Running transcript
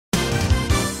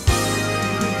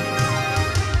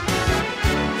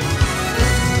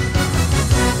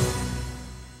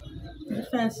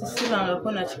defense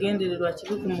sibangako na kigendererwa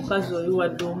kibi ku mukazi oyo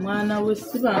wadde omwana we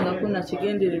sibangako na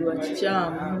kigendererwa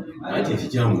kikyamu. Ati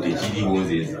ekikyamu tekiriwo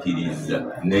nze nzikiriza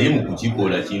naye mu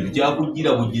kukikola kintu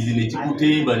kyakugira bugizi ne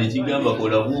kikutemba ne kigamba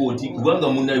kola bwoti kubanga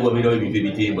munnaye wabeerawo ebintu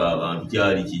ebitemba abantu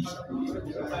kyali kiki.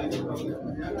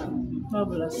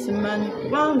 Wabula simanyi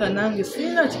kubanga nange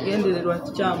sirina kigendererwa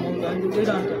kikyamu nga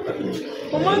njogera nti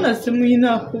omwana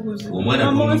simuyinaako buzibu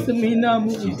omwana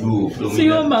simuyinaamu buzibu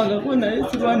siyombangako naye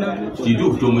sirwanamu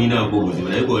kituufu tomuyinaako buzibu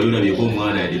naye bwe wali olabyeko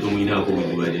omwana yadde tomuyinaako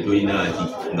buzibu yadde toyina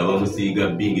ki nga bamusiiga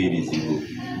bbi ng'ebizibu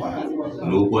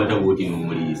n'okwata bwoti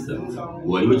n'omuliisa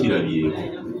wali okirabyeko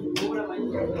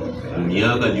mu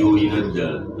myaka gy'olina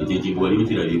ddala ekyo ekintu wali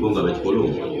okirabyeko nga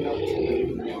bakikolonga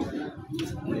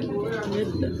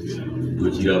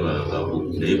tokirabangako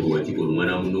naye bwe wakikola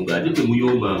omwana muno ng'ate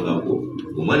temuyombangako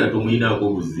omwana tomuyinaako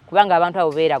buzibu kubanga abantu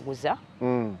abo beeraguza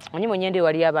onyi munyende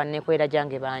wali abannekwera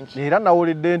jange bangi era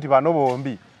nawulidde nti bano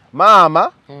bombi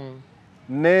maama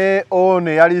ne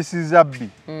ono eyalisiza bbi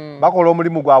bakola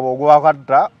omulimu gwabwe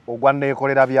ogwakatta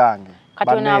ogwanneekolera byange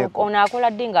kati ono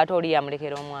akola ddi ng'ate oli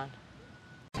yamulekera omwana.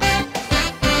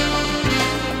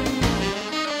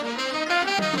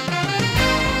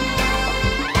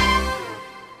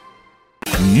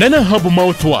 Nana Hub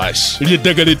Mouthwash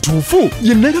lyeddagala ettuufu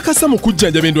yennagakasa mu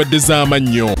kujjanjaba endwadde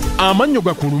z'amannyo. Amannyo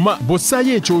gakuluma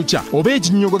bw'ossaayo ekyokya oba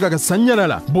ekinnyogo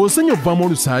gagasanyalala bw'osenya ovaamu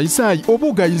olusaayisaayi oba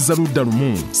ogayiza ludda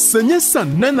lumu. Senyesa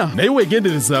Nana naye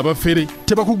weegendereza abafere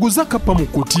tebakuguza kappa mu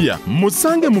kutiya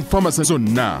musange mu famasi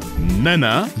zonna.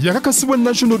 Nana yakakasibwa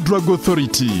National Drug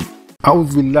Authority.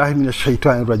 أعوذ بالله من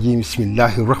الشيطان الرجيم بسم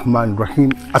الله الرحمن الرحيم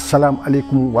السلام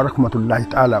عليكم ورحمة الله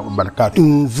تعالى وبركاته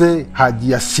nze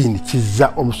Haji Yasin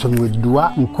kiza omusomi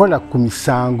w'eddua nkola ku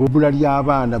misango bula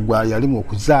ly'abaana gwa yalimu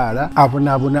okuzaala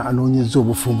abonaabona anoonyeza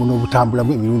obufumbo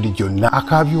n'obutambulamu emirundi gyonna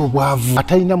akaabya obwavu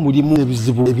atalina mulimu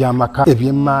ebizibu eby'amaka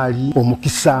eby'emmaali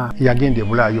omukisa yagenda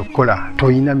ebulaayo okukola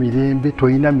toyina mirembe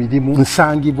toyina mirimu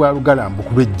nsangibwa lugalambu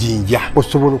ku lw'ejjinja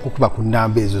osobola okukuba ku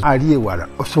nnamba ezo ali ewala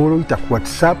osobola oyita ku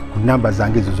WhatsApp namba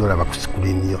zange ezo zolaba ku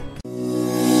sikulini yo.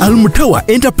 Almutawa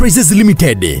Enterprises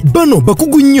Limited bano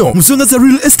bakugu nnyo musonga za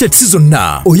real estate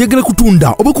zonna oyagala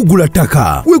kutunda oba kugula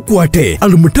ttaka wekwate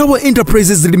Almutawa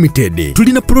Enterprises Limited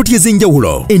tulina ploti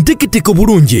ez'enjawulo enteketeko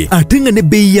bulungi ate nga ne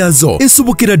bbeeyi yaazo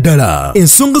esobokera ddala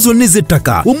ensonga zonna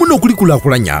ez'ettaka wamu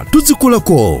n'okulikulaakulanya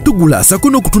tuzikolako tugula sako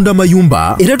n'okutunda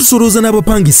amayumba era tusolooza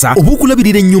n'abapangisa oba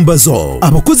okulabirira ennyumba zo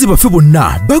abakozi baffe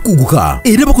bonna bakuguka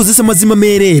era bakozesa mazima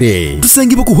meereere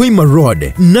tusangibwa ku Hoima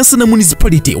Road Nasana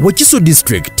Municipality Wakiso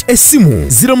District Esimu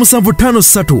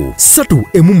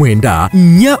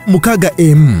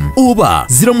 0753 oba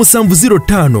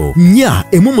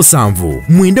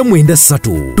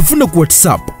 0705 tufuna ku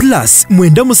WhatsApp plus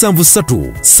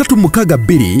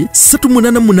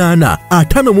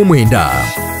 973623885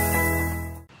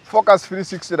 Focus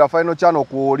 360 the final channel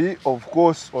kuoli of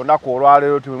course onako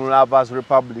olwaleero Mulwadde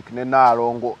Republic ne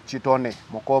Nalongo Kitone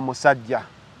muko musajja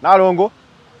Nalongo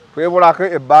twebulako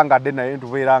ebbanga ddene naye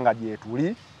tubeera nga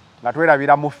gyetuli nga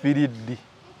twerabira mu firidi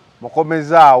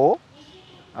mukomezaawo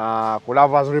ku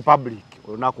Mulwadde Republic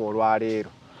olunaku olwaleero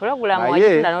pulogulamu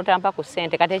wajitunda n'otampa ku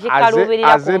ssente kati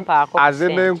ekikalubirira kumpaako aze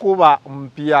n'enkuba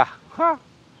mpya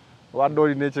wadde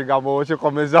olina ekigambo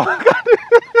kikomezaawo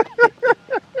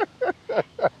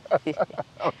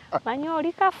manyo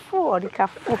oli kafu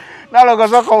Nalongo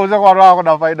soko uze kwa rwako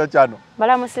na faida chano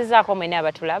balamusizaako mwene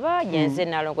abatulaba jenze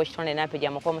Nalongo Kitone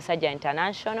nampija muko musajja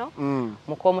international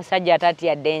muko musajja atati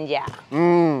ya danger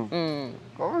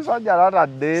ko musajja atata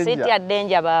danger siti ya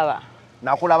danger baba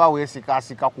nakulaba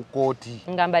wesikasika ku kooti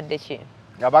ngambadde ki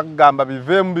yabagamba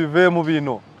bivemu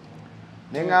bino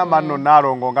nengamba no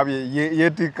Nalongo nga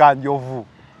yetika njovu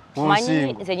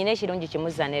manyi nze nyine ekirungi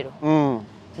kimuzanero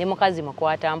ne mukazi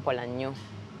mukwata mpola nnyo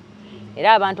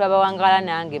era abantu abawangala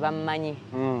nange bammanyi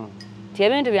ti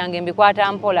ebintu byange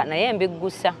mbikwata mpola naye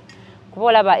mbiggusa kuba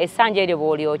olaba essanja eryo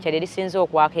bw'olyokya lirisinza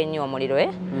okwaka ennyo omuliro naye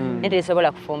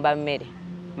terisobola kufumba mmere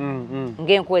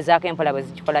ng'enkuwa ezaako empola bwe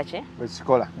zikikola ki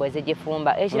bwe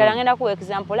zigifumba ekirala ngenda kuwa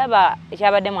example olaba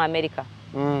ekyabadde mu America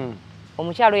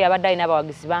omukyalo oyo abadde alina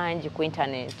abawagizi bangi ku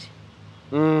internet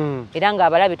era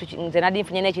ng'abalabi nze nadi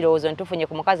nfunye n'ekirowoozo ntufunye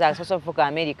ku mukazi asoose okufuuka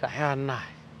America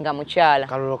nga mukyala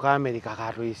kalolo ka America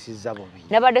katuyisizza bobi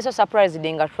nabadde so surprised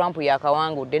nga Trump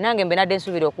yakawangudde nange mbe nadde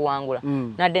nsuubira okuwangula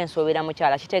nadde nsuubira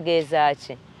mukyala kitegeeza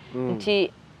ki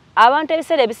nti abantu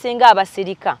ebiseera ebisinga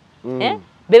abasirika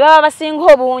be baba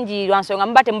basinga obungi lwa nsonga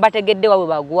muba temubategedde wabwe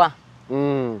bagwa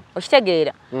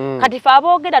okitegeera kati fe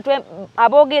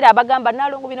aboogera abagamba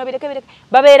Nalongo bino bireke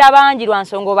babeera bangi lwa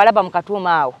nsonga obalaba mu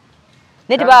katuuma awo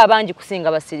naye tebaba bangi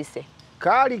kusinga basirise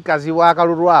kaali kazi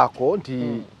w'akalulu ako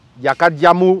nti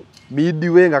yakajjamu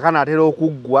midway nga kanaatera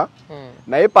okuggwa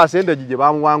naye percentage gye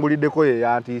bamuwanguliddeko ye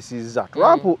yantiisizza.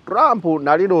 Trump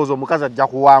nali ndowooza omukazi ajja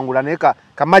kuwangula naye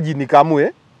kamagini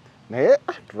kamwe naye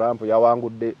Trump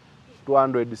yawangudde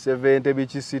 270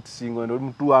 biki seats ng'eno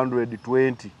mu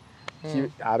 220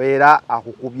 abeera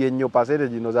akukubye ennyo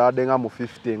percentage ino zawadde nga mu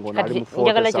 50 ng'onali mu 40.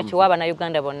 Njagala ekyo kiwa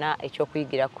Abannayuganda bonna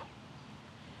ekyokuyigirako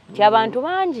nti abantu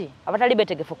bangi abatali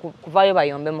beetegefu kuvaayo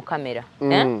bayombe mu kamera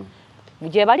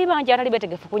gye bali bangi atali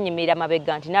beetegefu kunyimirira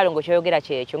mabega nti Nalongo kyoyogera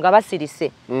kyekyo nga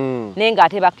basirise naye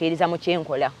ng'ate bakkiriza mu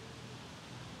kyenkola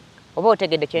oba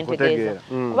otegedde kyentegeeza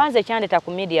kubanza ekyandeta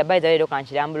ku media by the way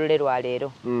kankirambulule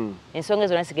lwaleero ensonga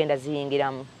ezo nasigenda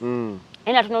ziyingiramu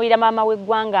naye natunuulira maama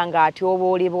w'eggwanga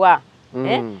ng'atyoboolebwa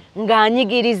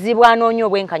ng'anyigirizibwa anoonya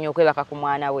obwenkanya okwebaka ku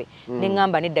mwana we ne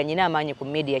ŋŋamba nedda nyina amaanyi ku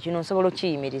media kino nsobola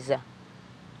okiyimiriza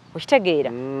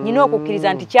okitegeera nyina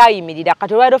okukkiriza nti kyayimirira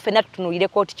kati olwaleero ffenna tutunuulire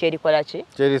kooti kyerikola ki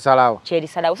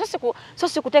kyerisalawo so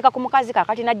si kuteeka ku mukazi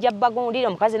kakati najja bba gundi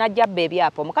omukazi najja bba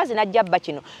ebyapa omukazi najja bba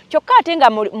kino kyokka ate nga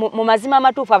mu mazima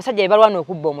amatuufu abasajja be balwana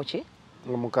okubba omuki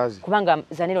omukazi kubanga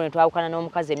Zaniro ne twawukana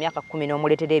n'omukazi emyaka 10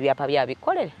 n'omuleetera ebyapa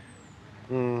byabikolere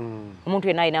omuntu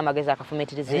yenna alina amagezi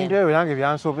akafumitiriza ebintu ebyo nange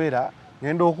byansobera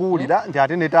ngenda okuwulira nti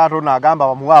ate ne taata n'agamba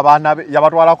bamuwa abaana be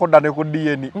yabatwalako dda ne ku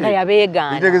DNA nga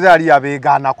yabeegaana ntegeeza yali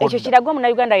yabeegaanako ekyo kiraga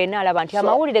Omunnayuganda yenna alaba nti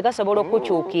amawulire gasobola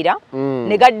okukyukira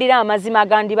ne gaddira amazima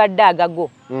agandibadde agago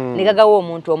ne gagawa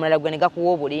omuntu omulala gwe ne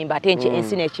gakuwa obulimba ate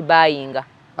ensi n'ekibaayinga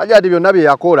ajja ati byonna bye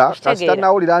yakola kasita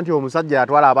nawulira nti omusajja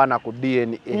yatwala abaana ku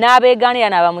DNA n'abeegaanira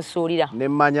n'abamusuulira ne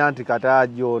mmanya nti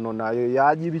kati ono nayo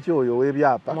yagibiki oyo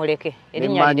w'ebyapa muleke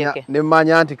erinnya lireke ne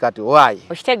mmanya nti kati waayi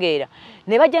okitegeera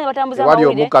ne bajja ne batambuza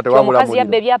amawulire omukazi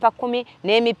yabba ebyapa 10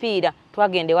 n'emipiira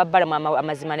twagende wabbala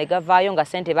amazima ne gavaayo nga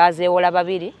ssente baazeewola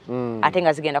babiri ate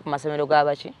nga zigenda ku masomero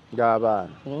g'abaki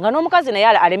g'abaana nga n'omukazi naye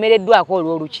alemereddwako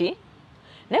olw'oluki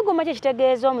naye goma kye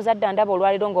kitegeeza omuzadde andaba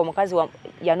olwaliro ng'omukazi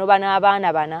yanoba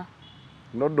n'abaana bana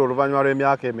nodda oluvannyuma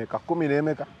lw'emyaka emeka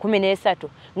 13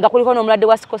 nga kuliko n'omulwadde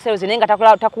wa sikoserozi naye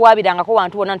nga takuwaabirangako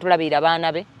wantu wonna ntulabirira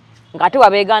baana be ng'ate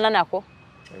wabeegaana nako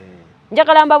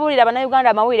njagala mbabuulira Bannayuganda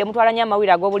amawulire mutwala nnyo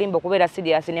amawulire ag'obulimba okubeera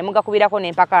serious ne mugakubirako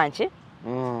n'empaka nki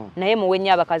naye muwe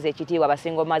nnyo abakazi ekitiibwa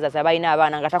abasinga omazazi abalina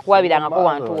abaana nga takuwaabirangako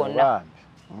wantu wonna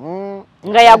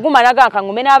nga yaguma naganka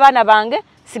ngume n'abaana bange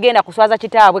sigenda kuswaza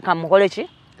kitaabwe kamukole ki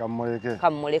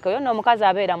kamuleke oyo nno omukazi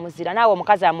abeera muzira naawe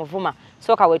omukazi amuvuma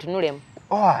sooka weetunulemu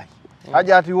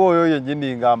ajja ati woyo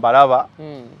yennyini nga mbalaba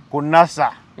ku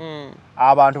NASA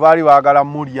abantu baali baagala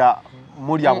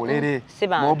mulya bulere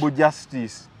mob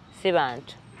justice si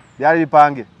bantu byali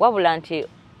bipange wabula nti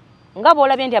nga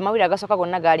bw'olabye nti amawulire agasooka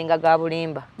gonna gaalinga ga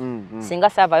bulimba singa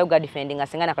saavayo ga defendinga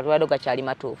singa nakatwalado gakyali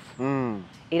matuufu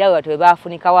era we batwe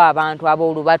baafunikawo abantu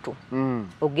ab'olubatu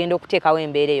okugenda okuteekawo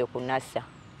embeera eyo ku NASA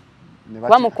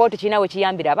kuba mu kkooti kirina we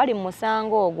kiyambira abali mu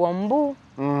musango ogwo mbu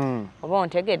oba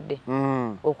ontegedde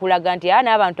okulaga nti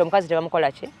n'abantu omukazi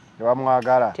tebamukola ki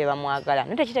tebamwagala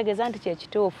naye tekitegeeza nti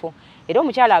kyekituufu era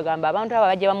omukyala agamba abantu abo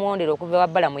bajja bamuwondera okuva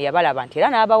ewabbalamu yabalaba nti era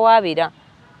n'abawaabira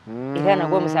era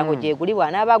nagwe omusango gyegulibwa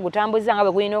anaaba agutambuza nga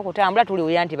bwe gulina okutambula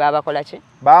tuliwulira nti baabakola ki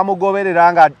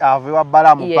bamugoberera nga ava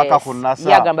ewabbalamu paka ku NASA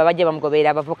yagamba bajja bamugoberera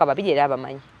abavubuka babiri era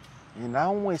abamanyi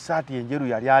nawe esaati enjeru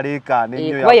yali aleekaana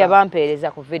ennyo kuba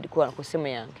yabampeereza ku simu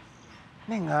yange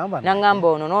naŋŋamba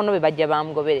ono noono be bajja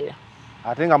bamugoberera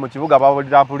ate nga mu kibuga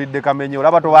babulirampulidde kamenyi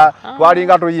olaba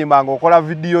twalinga toyimba ng'okola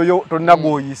vidiyo yo tolina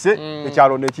gw'oyise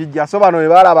ekyalo ne kijja so bano be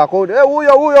baalabako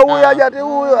wuuyo ajja ti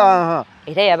wuuyo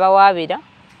era yabawaabira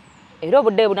era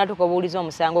obudde bunatuka obuwuliza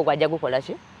omusango ogwo ajja gukola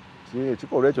ki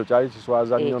ekikolwa ekyo kyali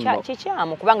kiswaza nnyo nno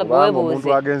kikyamu kubanga gwe weebuuze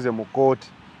omuntu agenze mu kkooti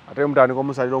ate mutandika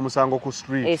omusalira omusango ku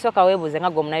street esooka weebuuze nga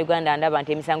gwe Omunnayuganda ndaba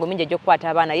nti emisango mingi egy'okukwata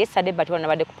abaana yesadde bati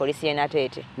nabadde ku poliisi ye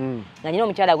Nateete nga nyina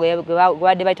omukyala gwe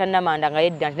badde bayita Namanda nga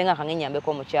yedda nti nenga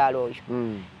kangenyambeko omukyala oyo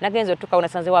nagenze otukawo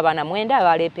nasanzewo abaana 9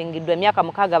 abaleepingiddwa emyaka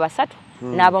 63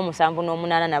 n'abo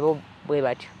 78 nabo bwe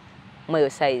batyo mweyo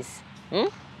size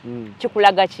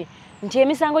kikulaga ki nti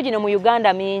emisango gino mu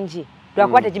Uganda mingi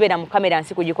lwakuba tegibeera mu kamera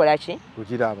nsi kugikola ki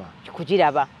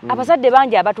kugiraba abazadde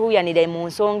bangi abatuuyanira mu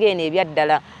nsonga eno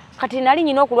ebyaddala kati nali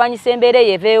nyina okulwanyisa embeera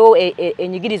eyo eveewo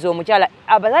enyigiriza omukyala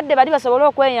abazadde bali basobole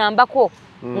okweyambako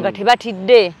nga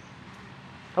tebatidde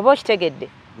oba okitegedde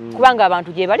kubanga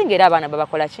abantu gye bali ng'era abaana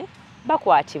babakola ki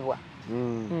bakwatibwa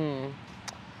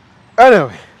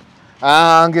anyway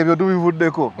Ng'ebyo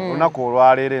tubivuddeko olunaku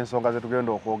olwaleero ensonga ze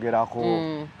tugenda okwogerako.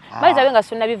 Bayiza benga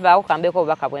sonna bivaawo kambeeko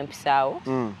obubaka bw'empisaawo.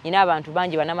 Nina abantu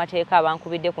bangi bannamateeka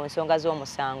abankubidde ku nsonga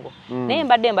z'omusango. Naye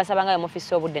mbadde mbasaba nga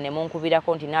mufisa obudde ne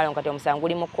munkubirako nti Nalongo kati omusango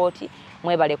guli mu kkooti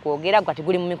mwebale kwogera kati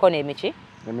guli mu mikono emiki.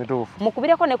 Emituufu.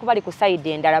 Mukubireko ne kubali ku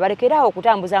sayidi endala balekeraawo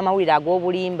okutambuza amawulire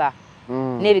ag'obulimba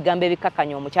n'ebigambo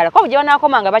ebikakkanya omukyala. Ko bwe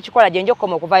banaakoma nga bakikola gye nja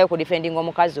okukoma okuvaayo ku defending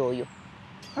omukazi oyo.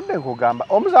 Ande nkugamba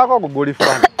omusango ogwo guli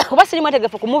fana. Kuba siri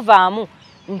mwetegefu kumuvaamu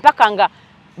mpaka nga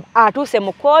atuuse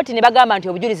mu kkooti ne bagamba nti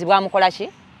obujulizi bwamukola ki?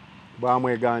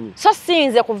 Bwamweganye. So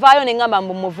sinze kuvaayo ne ngamba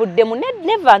mumuvuddemu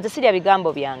neva nze sirya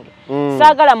bigambo byange.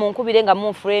 Saagala munkubire nga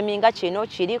munframinga kino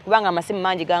kiri kubanga amasimu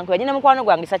mangi gankubira. Nyina mukwano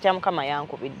gwange sakya Mukama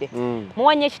yankubidde.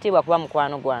 Muwanye ekitiibwa kuba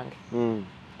mukwano gwange.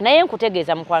 Naye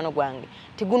nkutegeeza mukwano gwange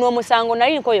ti guno omusango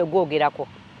nali nkoyo gwogerako.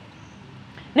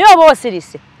 Naye oba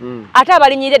osirise ate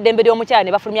abalinnyira eddembe ly'omukyala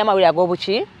ne bafulumya amawulire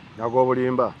ag'obuki?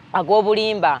 Ag'obulimba.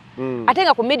 Ag'obulimba. Ate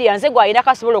nga ku media nze gwalina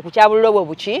kasobola okukyabulula obwo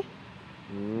buki?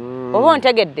 Oba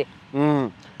ontegedde?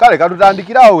 Kale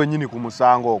katutandikirawo wennyini ku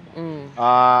musango ogwo.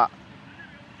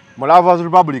 Mu Lovers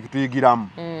Republic tuyigiramu.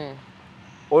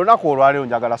 Olunaku olwaleero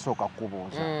njagala sooka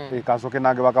kukubuuza. Kasooke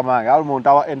nange bakamange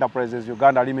Almontawa Enterprises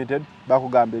Uganda Limited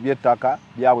bakugamba eby'ettaka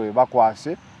byabwe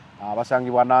bakwase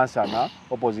basangibwa Nansana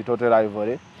opposite Hotel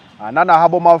Ivory. Nana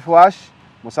Habo Mouthwash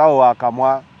musawo wa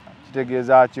kamwa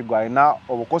kitegeeza kigwa alina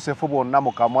obukosefu bwonna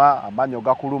mu kamwa amannyo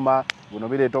gakuluma buno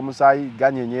bireeta omusaayi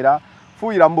ganyenyera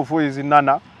fuuyira mu bufuuyizi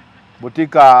nana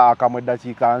butika akamwa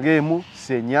eddakiika ng'emu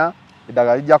senya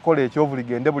eddagala lijja kukola ekyovu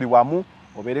ligende buli wamu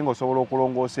obeere ng'osobola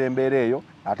okulongoosa embeera eyo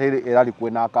ate era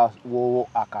likuwe n'akawoowo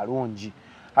akalungi.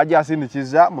 Hajja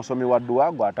asindikiza musomi wa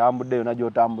dduwa gw'atambudde yonna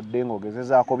gy'otambudde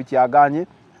ng'ogezezaako bikyaganye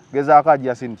gezaako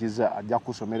ajja asindikiza ajja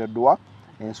kusomera edduwa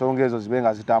ensonga ezo zibe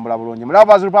nga zitambula bulungi. Mu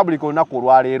Lovers Republic olunaku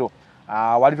olwaleero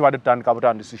wali tubadde tutandika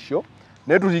butandisi sho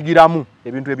naye tuyigiramu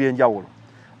ebintu eby'enjawulo.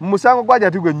 Mu musango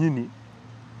gwajja tigwe nnyini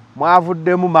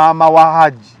mwavuddemu maama wa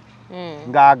Haji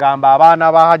ng'agamba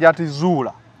abaana ba Hajati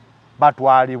Zuula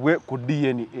batwalibwe ku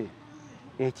DNA.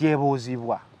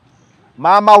 Ekyebuuzibwa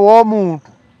maama w'omuntu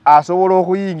asobola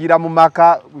okuyingira mu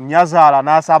maka nyazaala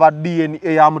n'asaba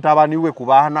DNA ya mutabani we ku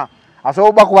baana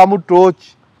asobola kubamu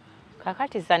ttooki.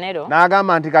 Kakati Zanero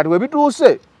n'agamba nti kati we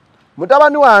bituuse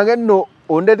mutabani wange nno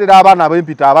ondetera abaana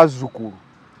b'empita abazzukulu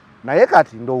naye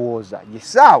kati ndowooza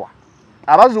yesaawa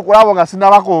abazzukulu abo nga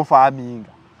sinnabakonfaaminga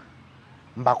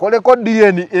mbakoleko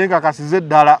DNA enkakasize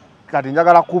eddala kati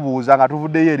njagala kubuuza nga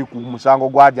tuvuddeyo eri ku musango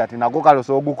gwajja ati nagwo kale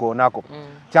osobola ogukoonako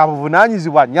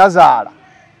kyabuvunaanyizibwa nyazaala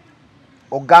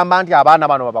okugamba nti abaana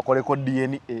bano babakoleko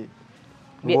DNA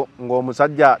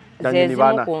ng'omusajja nanyini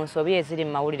baana ku nsobi eziri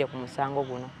mu mawulire ku musango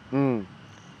guno.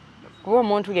 Kuba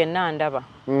omuntu yenna ndaba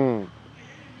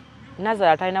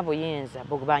nazaala talina buyinza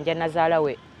bw'okubanja nazaala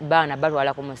we baana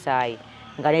balwala ku musaayi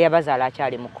nga ne yabazaala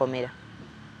akyali mu kkomera.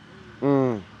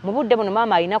 Mu budde buno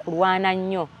maama alina kulwana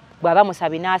nnyo bw'aba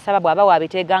musabi n'asaba bw'aba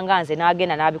waabiteeganga nze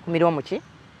n'agenda n'abikumira omuki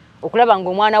okulaba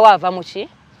ng'omwana we ava muki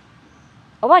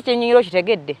oba kyenyinyiro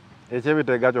kitegedde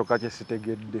ekyebiteega kyokka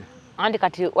kyesitegedde. Andi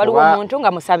kati waliwo omuntu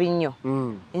nga musabi nnyo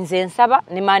nze nsaba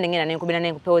ne maani ngenda nenkubira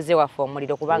nenkupewoze waffe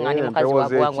omuliro kubanga ndi mukazi wa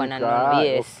buwangwa nanno.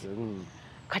 Yes.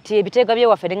 Kati ebiteega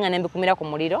byewaffe nenga nembikumira ku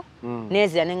muliro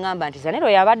nezira neŋŋamba nti Zanero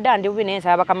yabadde andi bubi naye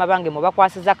nsaba bakama bange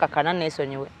mubakwasiza kakana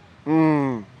neesonyiwe.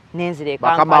 Nenzire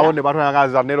Kampala. Bakama awo ne batwalaga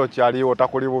Zanero kyaliwo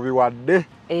takuli bubi wadde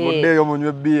muddeeyo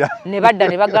munywe bbiya. Ne badda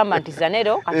ne bagamba nti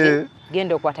Zanero kati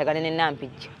genda okwatagana ne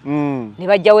Nampijja. Ne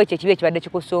bajjawo ekyo ekibi ekibadde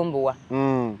kikusumbuwa.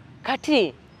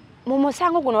 Kati mu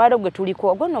musango guno waliwo gwe tuliko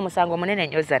ogwo nno omusango munene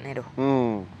nnyo Zanero.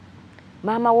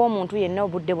 Maama w'omuntu yenna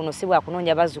obudde buno si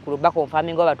bwakunoonya bazzukulu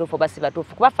bakonfaaminga oba batuufu oba si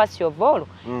batuufu kuba first of all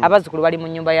abazzukulu bali mu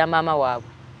nnyumba ya maama waabwe.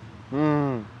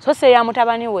 So se ya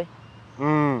mutabani we.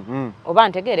 Oba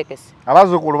ntegeerekese.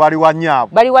 Abazzukulu bali wa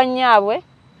nnyaabwe. Bali wa nnyaabwe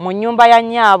mu nnyumba ya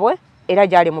nnyaabwe era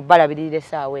gyali mu bbalabirira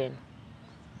essaawa eno.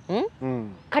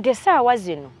 Kati essaawa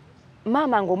zino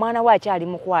maama ng'omwana we akyali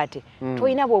mukwate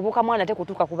toyina bw'obuuka mwana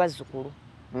tekutuuka ku bazzukulu.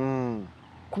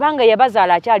 Kubanga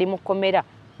yabazaala akyali mu kkomera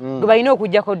gwe balina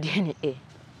okugjako DNA.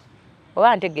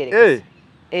 Oba ntegeerekese.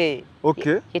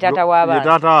 Okay. Kitaata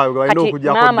w'abaana. Kati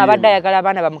maama abadde ayagala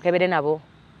abaana bamukebere nabo.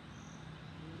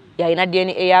 Yalina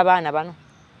DNA y'abaana bano.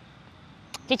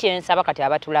 Kikyensaba kati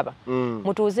abatulaba.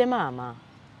 Mutuuze maama.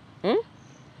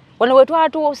 Wano we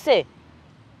twatuuse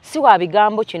si wa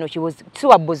bigambo kino si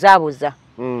wa buzaabuza.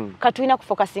 Katulina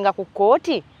kufokasinga ku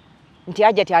kkooti nti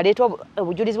Hajati aleeta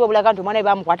obujulizi bw'obulaga nti omwana we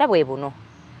bamukwata bwe buno.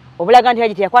 Obulaga nti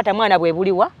Hajati yakwata mwana bwe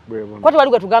buliwa. Kwati wali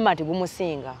gwe tugamba nti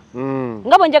gumusinga.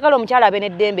 Nga bwe njagala omukyala abe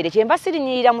n'eddembe lye kyemba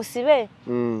sirinyirira musibe.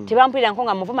 Tebampulira nko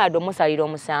nga muvuma yadde omusalira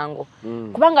omusango.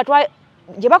 Kubanga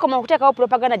gye bakoma okuteekawo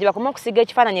propaganda gye bakoma okusiga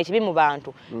ekifaananyi ekibi mu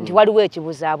bantu nti waliwo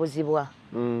ekibuzaabuzibwa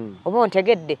oba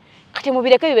ontegedde kati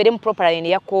mubireke bibeere mu proper line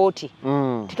ya kooti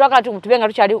titwagala tube nga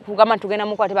tukyali kugamba nti tugenda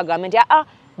mu kkooti bagambe nti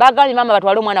bagambye maama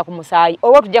batwale omwana ku musaayi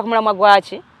oba tujja ku mulamwa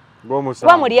gwaki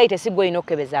kuba muli yayite siggwe olina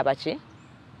okukebeza abaki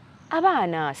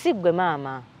abaana siggwe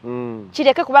maama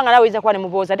kireke kubanga nawe oyinza kuba ne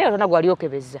mubooza ate nga tona gwali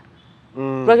okebeza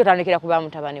lwaki otandikira kuba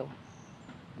mutabani wo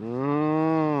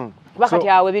kuba kati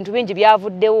awo ebintu bingi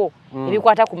byavuddewo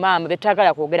ebikwata ku maama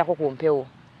betutagala kwogerako ku mpewo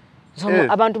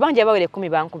abantu bangi abawere 10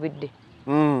 bankubidde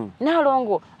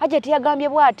Nalongo Hajati yagambye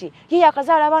bwati ye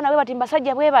yakazaala abaana be bati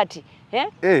mbasajja bwe bati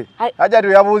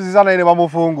Hajati yabuuziza naye ne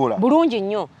bamufungula bulungi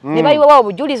nnyo ne bayiwa wao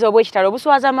bujulizo obw'ekitalo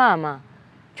obuswaza maama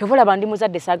kyovula bandi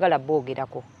muzadde saagala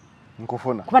boogerako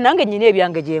nkufuna kuba nange nnyina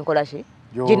ebyange gye nkola ki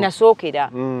gye nasookera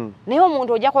naye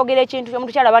omuntu ojja kwogera ekintu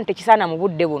omuntu kyalaba nti tekisaana mu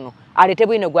budde buno aleete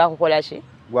bwino gwakukola ki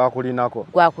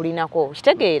gwakulinako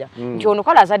kitegeera nti ono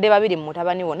kale azadde babiri mu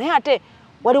mutabani wo naye ate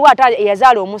waliwo ate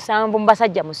eyazaala omusanvu mu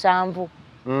basajja 7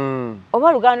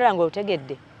 oba luganda lwange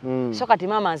olutegedde so kati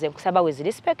maama nze nkusaba with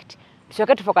respect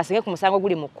tusooke tufokasinge ku musango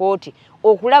guli mu kkooti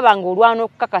okulaba ng'olwana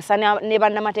okukakasa ne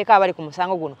bannamateeka abali ku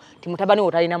musango guno ti mutabani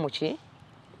wo talina muki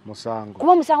musango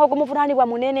kuba omusango gumuvunaanibwa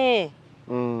munene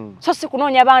so si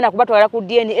kunoonya baana kubatwala ku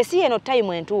DNA esi eno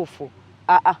time entuufu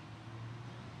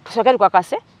tusooke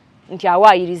tukakase nti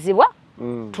awaayirizibwa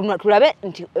tulabe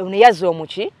nti ono yazza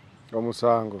omuki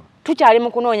omusango tukyali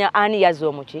mu kunoonya ani yazza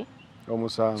omuki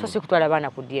omusango so si kutwala baana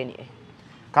ku DNA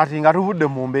kati nga tuvudde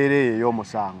mu mbeera eyo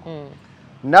ey'omusango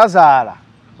Nazaala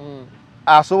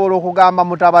asobola okugamba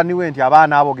mutabani we nti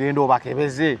abaana abo genda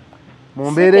obakebeze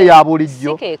mu mbeera ya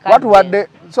bulijjo watuwadde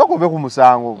sokove ku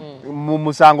musango mu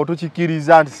musango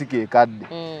tukikiriza nti sikeekadde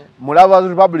mu Lovers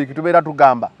Republic tubeera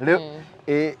tugamba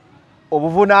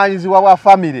obuvunaanyizibwa bwa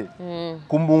famire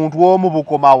ku muntu omu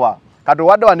bukomawa kati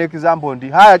wadde wane example ndi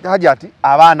Hajati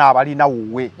abaana abalina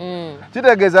wuwe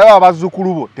kitegeeza yo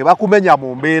abazzukulu bo tebakumenya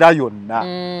mu mbeera yonna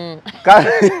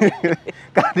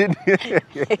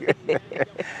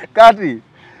kati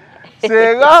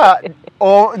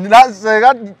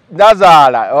sega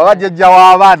Nazaala oba jjajja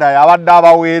w'abaana yabadde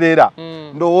abaweerera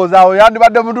ndowooza awo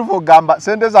yandibadde mutuufu okugamba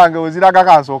sente zange we ziraga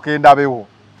kansooka endabewo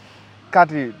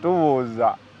kati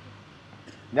tubuuza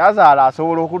Nazaala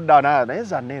asobola okudda naye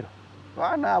Zanero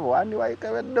baana abo andi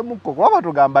bayikebeddemukko kuba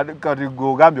batugamba kati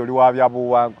gw'ogambye oli wa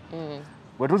byabuwangwa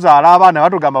bwe tuzaala abaana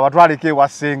batugamba batwaleko ewa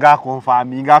ssenga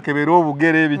akonfaaminga akebera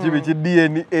obugere biki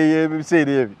DNA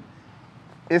ebiseera ebyo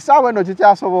essaawa eno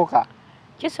kikyasoboka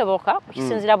kisoboka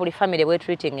kisinzira buli famire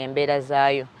bwetreating embeera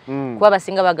zaayo kuba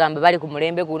abasinga bagamba bali ku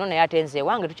mulembe guno naye ate nze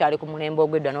ewange tukyali ku mulembe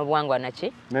ogw'edda n'obuwangwa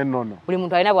naki nennono buli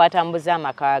muntu alina bw'atambuza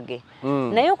amaka ge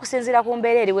naye okusinzira ku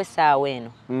mbeera eriwo essaawa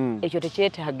eno ekyo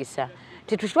tekyetagisa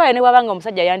titutwale ne wabanga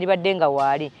omusajja yandibadde nga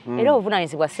waali era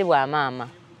obuvunaanyizibwa si bwa maama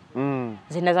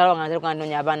nze Nazaala nga nziruganda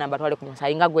noonya abaana batwale ku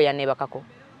musaayi nga gwe yaneebakako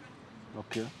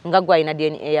nga gwe alina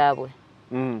DNA yaabwe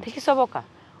tekisoboka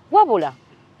wabula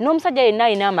n'omusajja yenna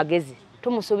alina amagezi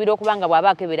tumusuubira okubanga bw'aba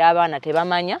akebera abaana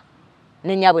tebamanya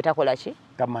n'ennyaabwe takola ki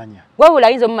tamanya wabula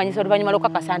ayinza omumanyisa oluvannyuma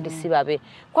lw'okukakasa nti si babe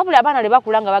wabula abaana lwe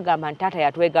bakula nga bagamba nti taata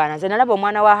yatwegaana nze nalaba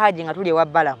omwana wa Haji nga tuli ewa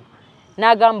Balamu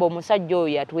n'agamba omusajja oyo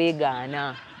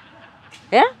yatwegaana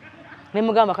ne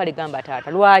mugamba kale gamba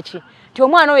taata lwaki nti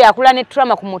omwana oyo akula ne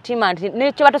trauma ku mutima nti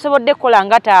nekyo batosobodde kukola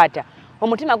nga taata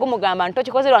omutima gumugamba nti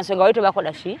tokikoze lwa nsonga wali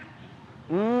tebakola ki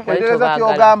etereeza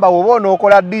kyogamba woba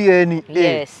onookola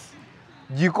DNA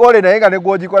gikole naye nga ne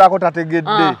gw'ogikolako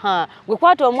tategedde gwe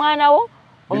kwata omwana wo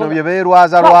bino bye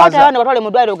beerwaza abaana batwale mu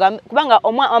ddwaliro kubanga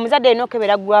omuzadde alina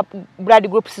okukebera blood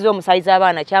groups z'omusaayi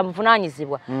z'abaana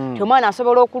kyabuvunaanyizibwa ti omwana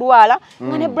asobola okulwala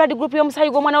nga ne blood group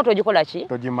y'omusaayi gw'omwana wo togikola ki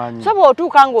togimanyi so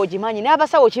bw'otuuka ng'ogimanyi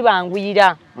n'abasawo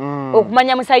kibanguyira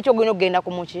okumanya musaayi ky'ogenda okugenda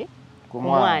ku muki ku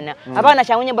mwana abaana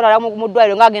kyangunye balala mu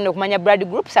ddwaliro ng'agenda okumanya blood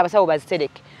groups abasawo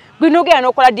bazitereke binogera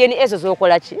n'okola DNA ezo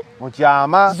z'okola ki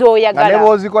mukyama nga ne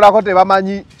bw'ozikolako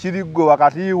tebamanyi kiriggo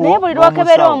wakati wo naye buli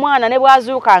lwakebera omwana ne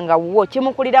bw'azuuka nga wo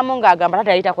kimukuliramu ng'agamba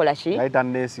taata yali takola ki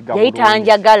yali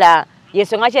tanjagala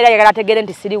yensonga ki era yagala ategere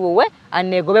nti siri wuwe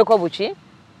anneegobeko buki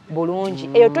bulungi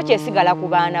eyo tokyesigala ku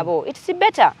baana bo it's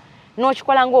better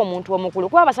n'okikola ng'omuntu omukulu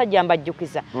kuba abasajja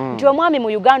mbajjukiza nti omwami mu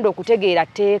Uganda okutegeera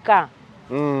tteeka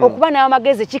okuba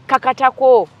n'amagezi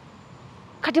kikkakatako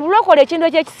kati bulokola ekintu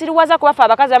ekyekisiriwaza kubafa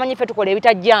abakazi amanyi ffe tukola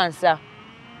ebitajjansa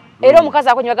era omukazi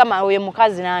akonyi bagamba oyo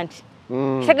mukazi nanti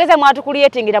kitegeeza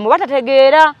mwatukuliyetingira mu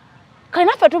batategeera kale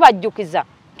naffe tubajjukiza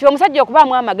nti omusajja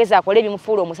okubaamu amagezi akola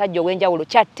ebimufuula omusajja ow'enjawulo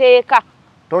kyatteeka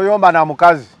toyomba na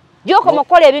mukazi gy'okoma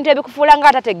okukola ebintu ebikufuula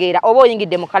nga atategeera oba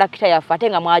oyingidde mu kalakita yaffe ate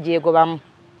nga mwagyegobamu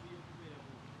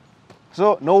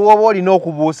So n'owoba olina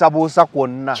okubuusabuusa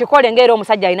kwonna kikole ng'era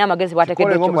omusajja alina amagezi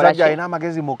bw'ateekeddwa ekikola omusajja alina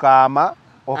amagezi mukaama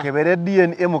okebere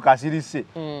DNA mukasirise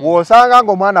w'osanga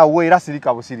ng'omwana wuwe era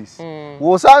sirika busirisi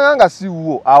w'osanga nga si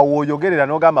wuwo awo oyogerera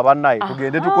n'ogamba bannaye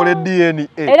tugende tukole DNA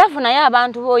era funayo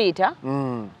abantu b'oyita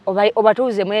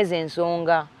obatuuze mwezi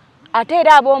ensonga ate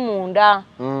era ab'omunda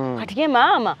kati ye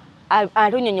maama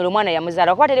atunyonyola omwana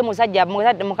yamuzaala kuba tere musajja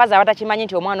mukazi aba takimanyi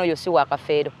nti omwana oyo si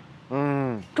wakafeero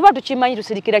tuba tukimanyi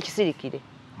tusirikira kisirikire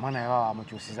mwana yawa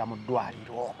amukyusiza mu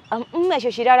ddwaliro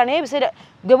ekyo kirala naye ebiseera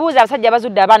gebuuza abasajja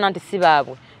abazudde abaana nti si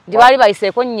baabwe nti baali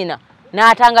bayiseeko nnyina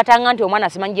n'atangatanga nti omwana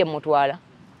simanyi gye mutwala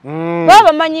baba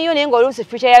bamanyiyo naye ng'oluusi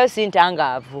fica yayo si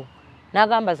ntangaavu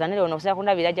n'agamba zanere ono okusobola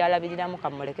kundabira gy'alabiriramu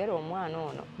kamulekere omwana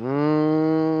ono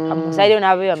kamusaliro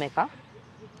n'abeeyomeka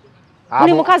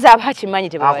buli mukazi aba akimanyi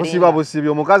akusiba busibi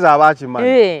omukazi aba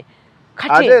akimanyi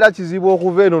ate era kizibu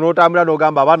okuva eno n'otambula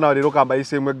n'ogamba abaana leero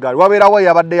kambayiseemu eggaali wabeerawo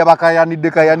yabadde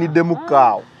yabakayanidde mu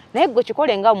kkaawo naye gwe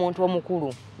kikole nga omuntu omukulu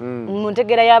mu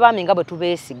ntegeera y'abaami nga bwe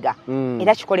tubeesiga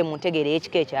era kikole mu ntegeera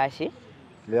y'ekika ekyaki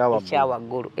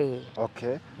ekyawaggulu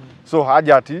so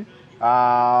Hajati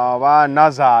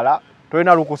banazaala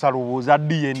tolina lukusa lubuuza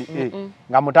DNA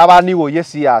nga mutabani wo ye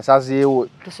si yasazeewo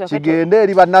kigende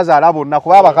eri bannazaala bonna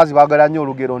kuba abakazi baagala nnyo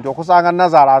olugero nti okusanga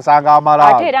nazaala asanga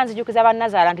amalaalo ate era nzijukiza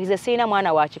bannazaala nti ze siina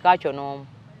mwana wa kika kyo n'omu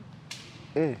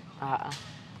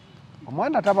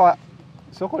omwana taba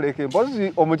sokoleke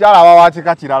mpozi omukyala aba wa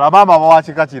kika kirala maama aba wa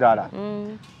kika kirala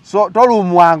so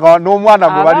tolumwanga n'omwana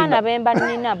gwe balina abaana bemba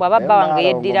nnina bw'ababba wange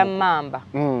yeddira mmamba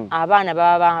abaana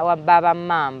baba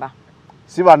mmamba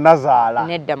si bannazaala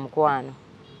nedda mukwano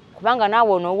kubanga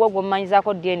naawe onoowo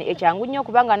gw'omumanyizaako DNA ekyangu nnyo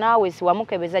kubanga naawe si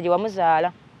wamukebeza gye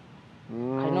wamuzaala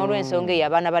kali n'olw'ensonga eyo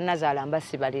abaana bannazaala mba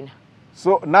si balina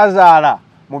so nazaala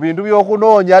mu bintu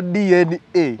by'okunoonya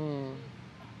DNA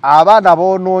abaana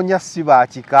boonoonya si ba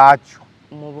kikaakyo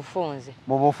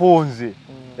mu bufunze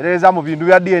ereeza mu bintu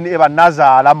bya DNA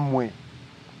bannazaala mmwe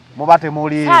muba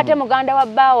temuliimu ate muganda wa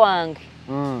bba wange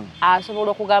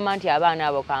asobola okugamba nti abaana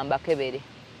abo kambakebere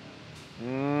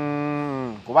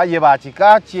kuba ye ba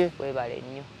kikaakye webale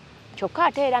nnyo kyokka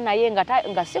ate era naye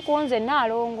nga si kunze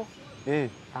Nalongo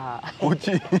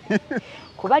kuki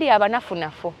kubali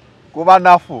abanafunafu kuba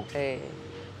nafu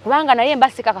kubanga naye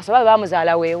mbasika kasoba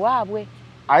bamuzaala weewaabwe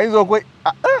ayinza okwe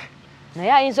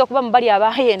naye ayinza okuba mubali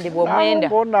abayendebwa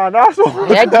omwenda naso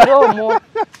yagira omwo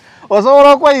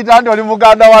osobola okweyita nti oli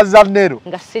muganda wa Zannero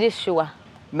nga sirishuwa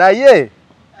naye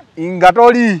nga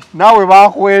toli naawe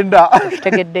bakwenda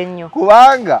tegedde nnyo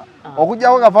kubanga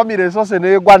okujjawo nga famire esose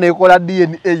neegwa neekola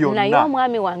DNA yonna naye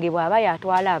omwami wange bw'aba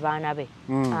yatwala abaana be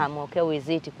amwoke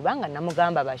wiziiti kubanga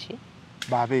namugamba baki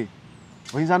babe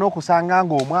oyinza n'okusanga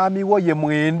ng'omwami wo ye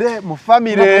mwende mu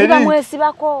famire eri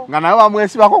nga naye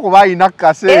bamwesibako kuba ayina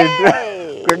kasente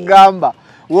kwegamba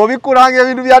w'obikkulanga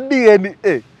ebintu bya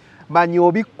DNA manyi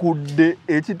obikudde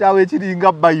ekitabo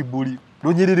ekiringa Bayibuli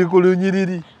lunyiriri ku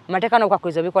lunyiriri amateeka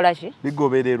n'okwakwiza bikola ki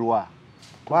bigobererwa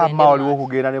kwama waliwo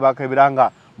okugenda ne bakebera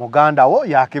nga muganda wo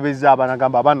yakebeza abaana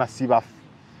gamba abaana si bafu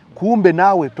kumbe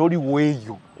naawe toli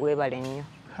weeyo weebale nnyo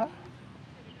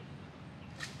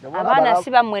abaana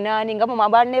si bammwe naani nga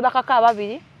mumabane bakaka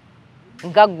ababiri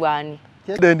nga gwani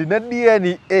kedendi ne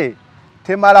DNA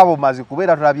temala bumazi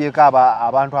kubeera tulabyeko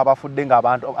abantu abafudde nga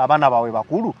abaana bawe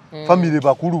bakulu famire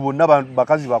bakulu bonna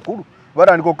bakazi bakulu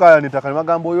batandika okukayanita kali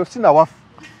magambo oyo sina wafu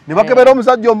ne bakebera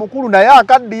omusajja omukulu naye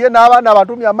akaddiye n'abaana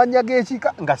abatumya amannya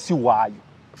g'ekika nga si waayo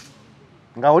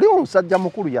nga oli omusajja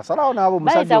mukulu yasalawo n'abo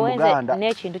omusajja omuganda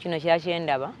n'ekintu kino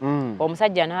kyakyendaba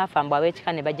omusajja n'afa mbw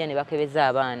ab'ekika ne bajja ne bakebeza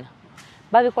abaana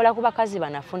babikola ku bakazi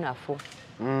banafunafu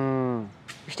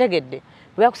kitegedde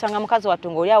bwe bakusanga mukazi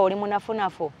wattu ng'oli awo oli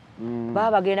munafunafu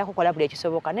baba bagenda kukola buli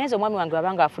ekisoboka naye nze omwami wange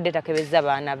wabanga afudde takebeza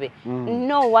abaana be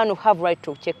no one will have right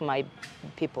to check my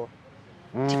people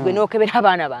gwe n'okebera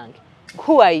abaana bange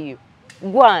who are you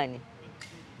gwani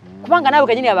kubanga naawe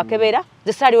kenyini abakebera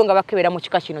ze saaliwo nga bakebera mu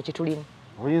kika kino kitulimu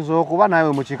oyinza okuba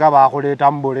naawe mu kika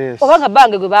baakuleeta mu buleesi obanga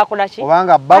bange gwe baakola ki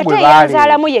obanga bba gwe ate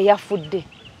yanzaalamu ye yafudde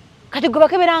kati gwe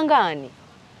bakebera ngaani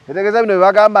etegeeza bino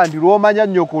bebagamba nti lw'omanya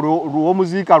nnyoko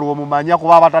lw'omuziika lw'omumanya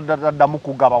kuba abataddamu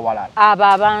kugaba walala abo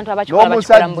abantu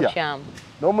abakikola mu bukyamu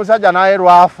n'omusajja naye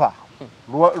lwafa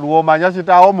lw'omanya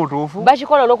kitaawo mutuufu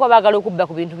bakikola olw'okuba baagala okubba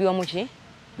ku bintu by'omuki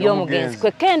by'omugenzi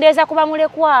kwekendeeza kuba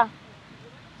mulekwa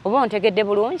oba ontegedde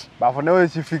bulungi bafunewo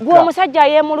ekifika gwe omusajja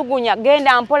yeemulugunya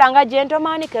genda mpola nga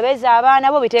gentomaani kebeza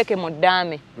abaana bo biteeke mu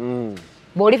ddaame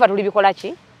bw'olifa tuli bikola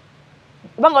ki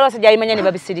kubanga olwasajja alimanya ne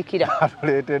babisirikira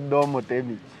atuleetedde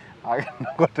omutemi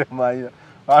agendako temanya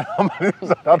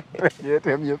amaliriza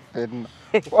atuyetemye ffenna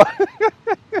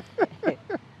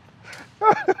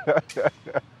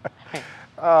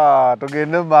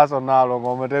tugende mu maaso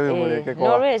Nalongo omutebi mulekeko.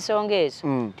 N'olw'ensonga ezo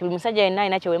ti buli musajja yenna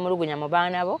alina kyewemulugunya mu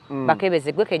baana bo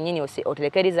bakebeze gwe kennyini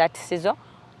otereke rizaatisizo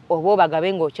oba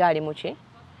obagabe ng'okyali mu ki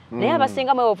naye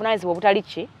abasinga mwe obuvunaanyizibwa obutali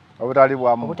ki obutali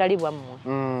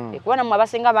bwammwe kuba nammwe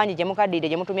abasinga bangi gye mukaddiire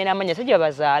gye mutumye n'amannya so gye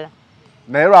babazaala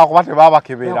naye lwakuba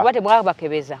tebabakebera lwakuba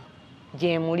temwabakebeza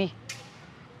gye muli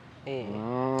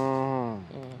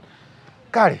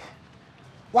kale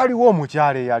waliwo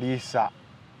omukyala Eyalisa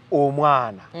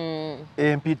omwana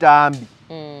empitambi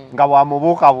nga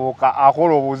bwamubuukabuuka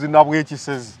akola obuzina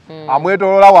bw'ekisezi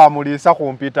amwetolola wamuliisa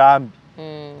ku mpitambi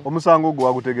omusango gwe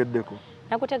wagutegeddeko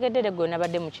nagutegeddere gwe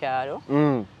nabadde mu kyalo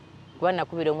kuba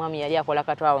nakubira omwami yali akola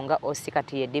katwawo nga osi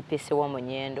kati ye DPC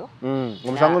w'omunyendo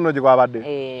omusango nno gye gwabadde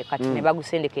kati ne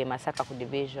bagusendeka e Masaka ku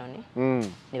division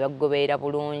ne bagugoberera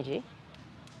bulungi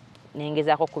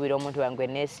nengezaako okubira omuntu wange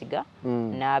neesiga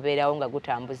n'abeerawo nga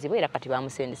gutambuzibwa era kati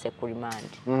bamusendese ku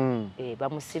remand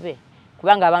bamusibe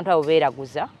kubanga abantu abo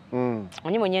beeraguza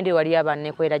onyi munyendo wali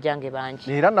abannekwera gyange bangi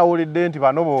era nawulidde nti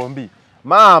bano bombi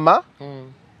maama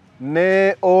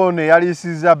ne one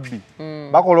Eyalisiza bbi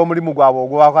bakola omulimu gwabwe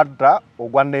ogwakatta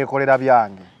ogwa neekolera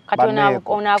byange kati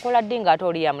ono akola ddi ng'ate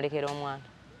oli yamulekera omwana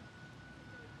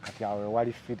kati awo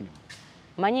wali firimu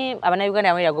manyi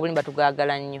abannayuganda amayira gobuli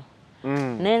batugagala nnyo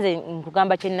nenze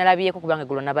nkugamba kye nalabyeko kubanga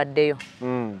gulo nabaddeyo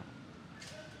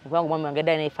kubanga omwami wange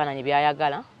dda n'ebifaananyi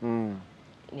byayagala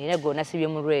naye gwe nasibye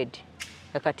mu red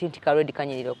kakati nti ka red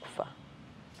kanyirira okufa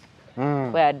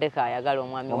kuba yadde kaayagala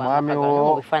omwami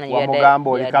wamugamba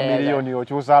oli kamiliyoni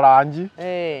okyusa langi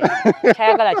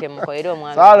kyayagala kyemukolera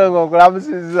omwami Nalongo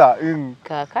okulamusizza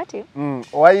kakati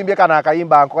owayimbye kano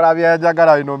akayimba nkola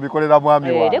byayagala bino mbikolera mwami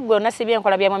wange gwe nasibye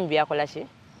enkola bya mwami byakola ki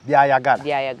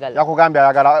byayagala yakugambye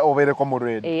ayagala obeereko mu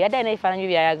red yadde n'ebifaananyi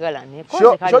byayagala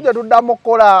kyo gye tuddamu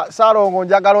okukola Nalongo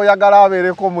njagala oyagala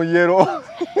abeereko mu yero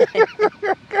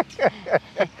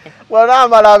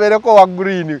wanaamala abeereko wa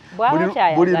green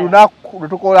buli lunaku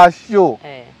lwetukola sho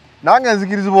nange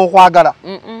nzikirizibwa okwagala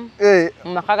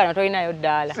mumakagano tolinayo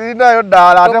ddaala sirinayo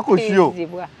ddaala ate ku sho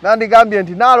nandigambye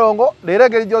nti Nalongo leero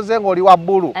engeri gy'oze ng'oli wa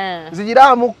bbulu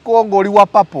nzigiraamukko ng'oli wa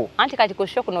papo anti kati ku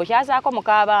sho kuno okyazaako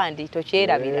mukaabandi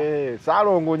tokyerabira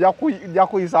Nalongo nja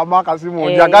kuyisaamu akasimu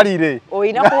onjagalire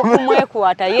olina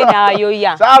kumwekwata ye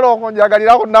n'ayoya Nalongo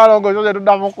njagalira ku Nalongo kyo kye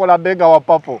tuddamu okukola dde nga wa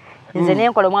papo nze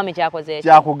nenkola omwami kyakoze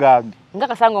ekyo kyakugambye nga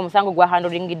kasanga omusango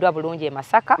gwahandolingiddwa bulungi e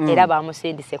Masaka era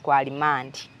bamusindise ku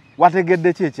alimandi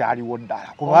wategedde ki ekyaliwo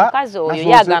ddala omukazi oyo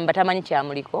yagamba tamanyi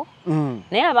kyamuliko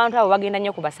naye abantu abo bagenda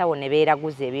nnyo ku basawo ne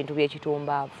beeraguza ebintu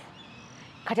by'ekitumbaavu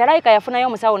kati alayika yafunayo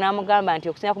omusawo n'amugamba nti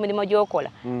okusinga ku mirimu gy'okola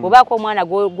bw'obaako omwana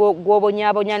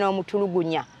gw'obonyaabonya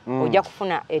n'omutulugunya ojja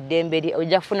kufuna eddembe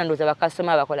ojja kufuna ndowooza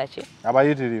bakasitoma abakola ki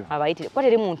abayitirivu kuba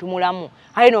teri muntu mulamu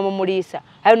ate n'omumuliisa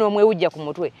ate n'omwewujja ku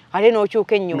mutwe ate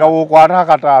n'okyuka ennyuma nga wookwata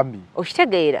akatambi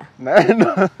okitegeera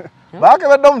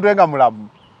baakebedde omutwe nga mulamu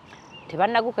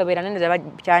tebannagukebera neneza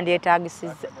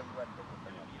kyandyetaagisizza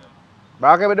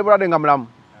baakebedde bulwadde nga mulamu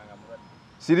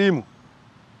siriimu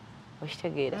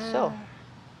okitegeera so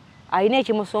alina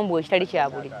ekimusumbuwa ekitali kya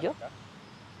bulijjo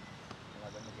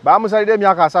bamusalira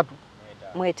emyaka 3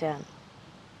 mu 5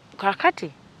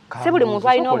 kakati si buli muntu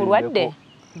alina obulwadde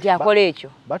nti akola ekyo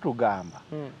batugamba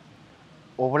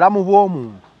obulamu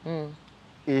bw'omuntu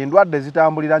endwadde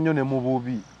zitambulira nnyo ne mu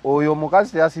bubi oyo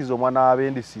omukazi teyasiiza omwana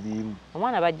w'abendi siriimu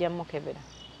omwana bajja mukebera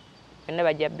byonna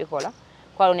bajja bikola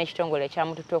kwaliwo n'ekitongole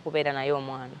ekyamututta okubeera naye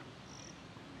omwana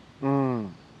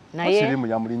naye siriimu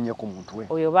yamulinnye ku mutwe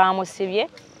oyo baamusibye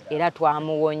era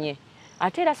twamuwonye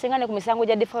ate era singa ne ku misango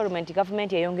gya development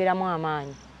gavumenti eyongeramu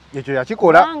amaanyi ekyo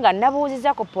yakikola kubanga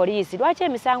nabuuziza ku poliisi lwaki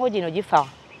emisango gino gifa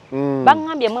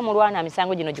baŋŋambye mmwe mulwana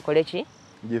emisango gino gikole ki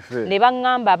ne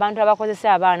baŋŋamba abantu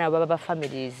abakozesa abaana baba ba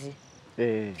families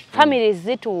families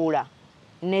zituula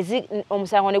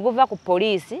omusango ne guva ku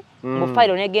poliisi mu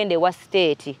fayiro negenda ewa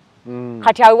state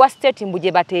kati awo ewa state mbu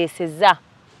gye bateeseza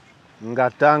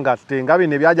ngatte nga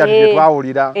bino ebyajja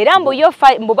twawulira era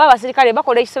mbuba abasirikale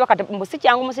bakola ekisoba kati mbu si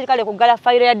kyangu musirikale kuggala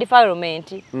fayiro ya development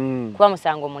kuba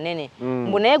musango munene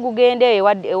mbu naye gugende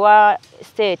ewa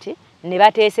state ne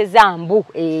bateeseza mbu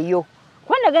eyo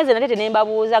kuba nagenze nate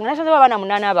nembabuuza nga nasaza abaana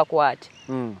 8 abakwate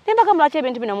nembaga mulaki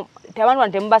ebintu bino abantu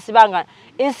bano temubasibanga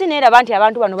ensi neeraba nti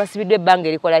abantu bano basibiddwa ebbanga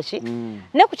erikola ki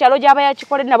ne ku kyalo gy'aba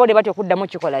yakikoledde nabo ne batya okuddamu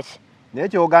kikola ki naye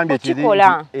kyogambye kiri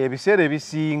ebiseera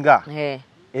ebisinga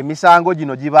emisango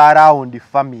gino giba around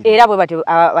family era bwe bati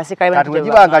abasikale kati bwe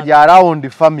gibanga gya around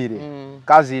family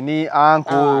kazini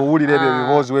anko owulira ebyo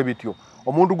ebiboozi we bityo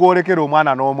omuntu gwolekera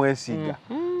omwana n'omwesiga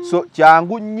so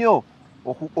kyangu nnyo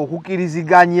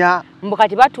okukiriziganya mbu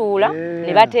kati batuula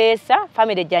ne bateesa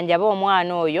family ejjanjaba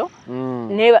omwana oyo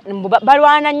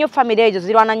balwana nnyo family ezo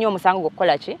zirwana nnyo omusango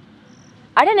gwokukola ki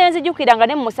ate nenzijukiranga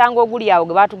ne mu musango oguli awo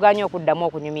gwe baatuganya okuddamu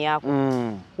okunyumyako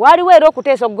waliwo era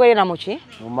okuteesa okugwerera mu ki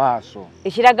mu maaso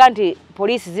ekiraga nti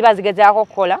poliisi ziba zigezaako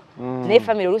okukola naye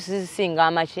family oluusi zisinga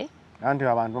amaki anti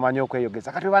abantu bamanyi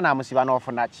okweyogeza kati oba naamusiba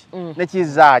n'ofuna ki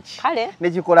nekizaaki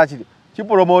nekikola kiri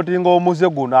kipromotinga omuze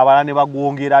guno abalala ne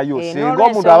bagwongerayo singa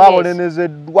omuntu aba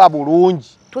abonenezeddwa bulungi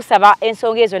tusaba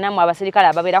ensonga ezo nammwe abasirikale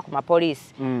ababeera ku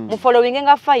mapoliisi mu following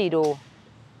nga fayiro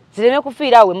zireme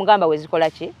kufiira awo mugamba wezikola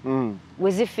ki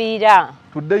wezifiira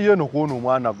tuddeyo eno kuona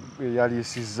omwana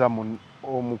yaliisizza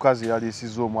omukazi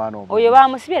yaliisizza omwana oyo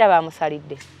bamusibye era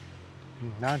bamusalidde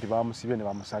nanti bamusibye ne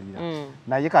bamusalira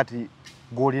naye kati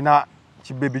ng'olina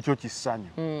kibebi kyo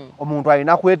kissanyu omuntu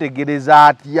alina kwetegereza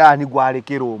atya ani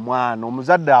gwalekera omwana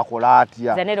omuzadde akola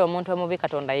atya zanera omuntu omubi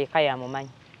katonda yeka yamumanyi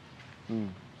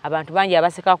abantu bangi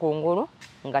abaseka ku ngulu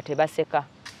nga tebaseka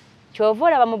kyova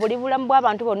olaba mu buli bulamu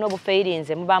bw'abantu bonna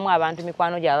obufeirinze mubaamu abantu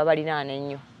mikwano gyaba balinaana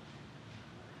ennyo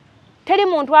teri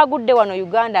muntu agudde wano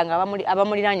Uganda nga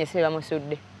abamuliraanye se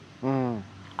bamusudde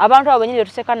abantu abo benyini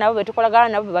betuseka nabo betukolagana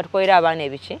nabo bebatukolera abaana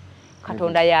ebiki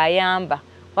katonda yayamba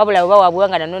wabula bwe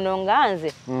bawabwanga nanono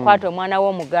nganze kwata omwana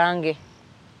w'omugange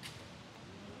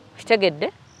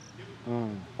kitegedde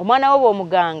omwana wo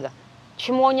bw'omuganga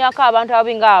kimwonyako abantu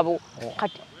ababinga abo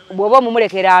kati bw'oba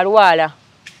omumulekera alwala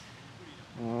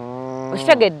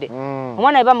okitegedde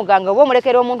omwana we bamuganga oba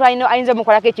omulekera omuntu ayinza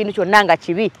omukolako ekintu kyonna nga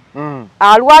kibi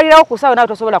alwalirawo ku ssaawa nawe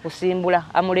tosobola kusimbula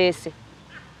amuleese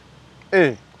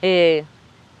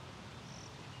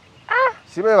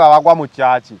sibe babagwa mu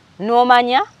kyaki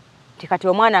n'omanya ti kati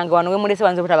omwana wange wano we mulese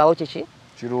wanze butabawo kiki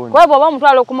kuba bw'oba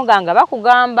omutwala okumuganga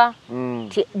bakugamba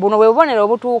ti buno bwe bubonero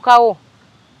obutuukawo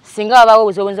singa babaawo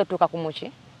obuzibu obuyinza okutuuka ku muki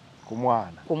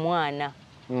ku mwana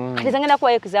kati zangenda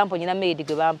kuwayo example nyina maid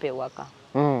gwe bampa ewaka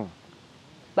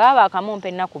baba bakamumpa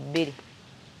ennaku 2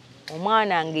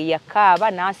 omwana nge yakaaba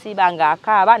n'asiiba nga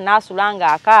akaaba n'asula nga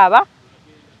akaaba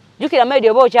jukira maid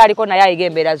oba okyaliko naye ayiga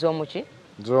embeera z'omuki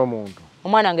z'omuntu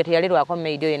omwana wange teyalerwako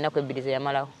maid oyo ennaku 2 ze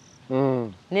yamalawo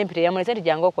nempita yamulese nti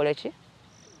jangu okole ki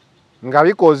nga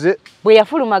bikoze bwe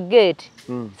yafuluma gate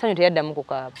sanyu teyaddamu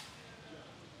kukaaba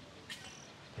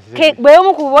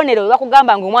bweyomu ku bubonero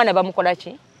bakugamba nga omwana bamukola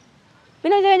ki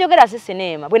bino njogera si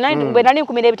sinema bwe nali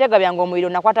nkumira ebitega byange omuliro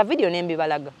nakwata video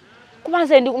nembibalaga kuba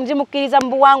nze nzimukkiriza mu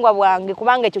buwangwa bwange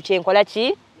kubanga ekyo kyenkola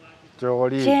ki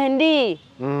kyendi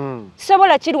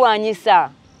sobola kirwanyisa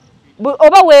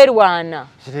oba weerwana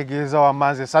kitegeeza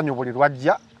wamanze essanyu buli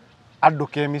lwajja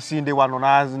adduka emisinde wano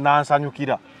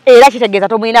nansanyukira era kitegeeza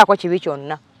tomulinaako kibi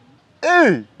kyonna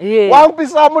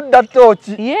wampisaamu dda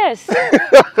tooki yes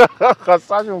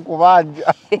kasanyu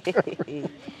nkubanja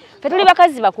Fetuli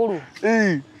bakazi bakulu.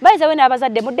 Bayinza we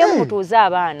n'abazadde muddemu mutuuze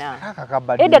abaana.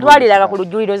 Edda twaliraga ku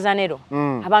lujjuliro Zanero.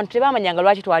 Abantu tebamanyanga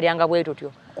lwaki twalyanga bwe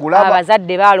tutyo.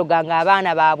 Abazadde baaluganga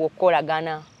abaana baabwe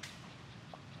okukolagana.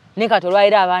 Ne kati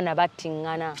olwalira abaana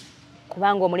battingana.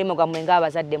 Kubanga omulimu gwammwe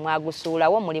ng'abazadde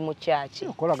mwagusuulawo muli mu kyaki.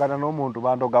 Okolagana n'omuntu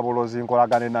bandoga bulozi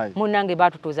nkolagane naye. Munnange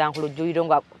baatutuuza ku lujjuliro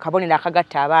nga kabonero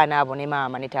akagatta abaana abo ne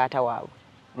maama ne taata waabwe.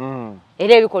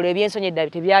 Era ebikolwa eby'ensonyi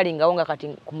edda tebyalingawo nga kati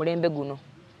ku mulembe guno.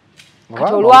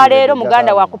 Kati olwaleero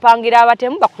muganda wakupangira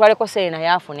abatemu bakutwaleko Serena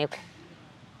yafuneko.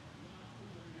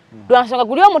 Lwansonga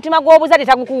guli omutima gw'obuzadde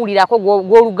tagukuwulirako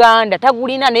gw'Oluganda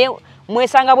tagulina naye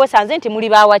mwesanga bwesanze nti muli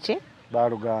baawaki?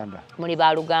 Baaluganda. Muli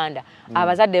baaluganda.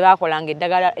 Abazadde baakolanga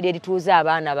eddagala erituuza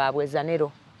abaana baabwe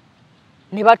Zanero.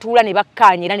 Ne batuula ne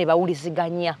bakkaanyira ne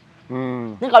bawuliziganya.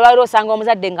 Nga lwaleero osanga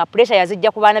omuzadde nga pressure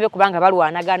yazijja ku baana be kubanga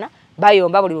balwanagana.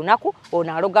 Bayomba buli lunaku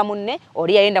ono aloga munne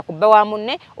oli yayenda kubba wa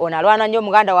munne ono alwana nnyo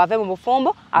omuganda wave mu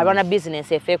bufumbo alwana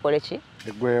business efe ekole ki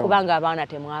kubanga abaana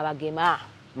temwabagema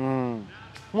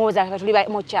muwoza tuli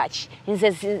mu church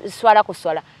nze swala ku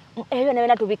swala ebyo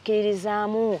nabena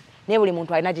tubikkiririzaamu naye buli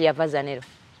muntu alina gye yava Zanero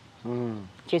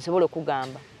kyensobola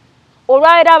okugamba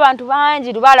olwaliro abantu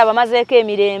bangi lubaala bamazeeko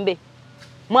emirembe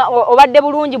obadde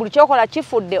bulungi buli kyokola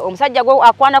kifudde omusajja gwe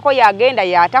akwanako yagenda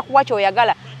yatakuwa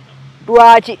kyoyagala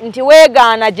Lwaki nti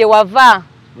weegaana gye wava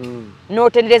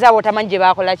n'otendereza abo otamanyi gye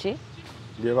baakola ki?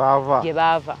 Gye baava. Gye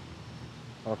baava.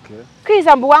 Okay.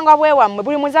 Kkiriza mu buwangwa bwe wammwe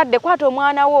buli muzadde kwata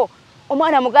omwana wo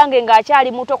omwana mugange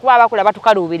ng'akyali muto kuba abakula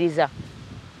batukaluubiriza.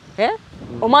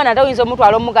 Omwana tayinza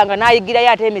omutwala omuganga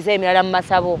n'ayigirayo ate emize emirala mu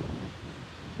masabo.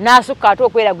 N'asukka ate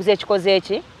okweraguza ekikoze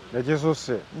eki?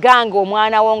 Ekisusse. Gange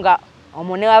omwana wo nga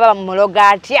omune waba muloga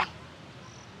atya.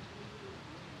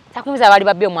 Takuyinza bali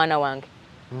babbi omwana wange.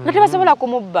 Nga tebasobola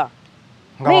kumubba.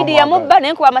 Media mubba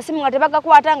nenkuba amasimu nga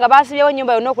tebagakwata nga baasibyewo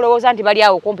ennyumba yonna okulowooza nti bali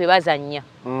awo kumpi bazannya.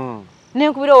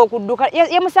 Nenkubira okudduka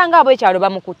yamusanga abo ekyalo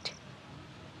bamukutte.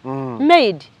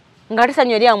 Maid nga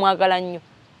tesanyo eri amwagala nnyo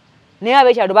naye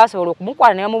abeekyalo basobola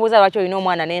okumukwata ne bamubuuza lwaki olina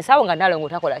omwana n'ensawo nga Nalongo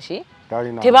takola ki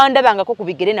tebandabangako ku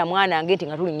bigere na mwana nge nti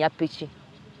nga tulinnya piki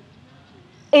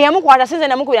eyamukwata sinze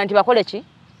namukubira nti bakole ki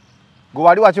gwe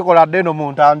wali wakikola dde no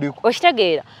mu ntandiko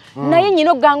okitegeera naye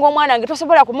nnyina okuganga omwana nge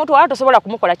tosobola kumutwala tosobola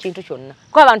kumukola kintu kyonna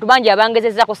kuba abantu bangi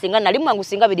abangezezaako singa nali mwangu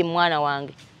singa biri mu mwana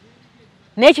wange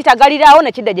naye kitagaliraawo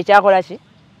ne kidda gye kyakola ki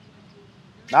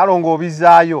Nalongo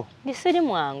obizaayo ndisiri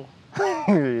mwangu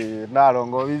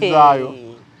Nalongo obizaayo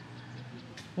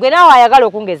gwe naawe ayagala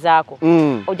okungezaako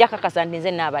ojja kakasa nti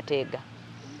nze naabateega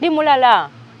ndi mulala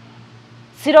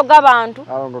siroga bantu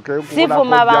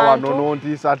sivuma bantu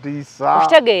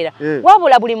okitegeera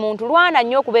wabula buli muntu lwana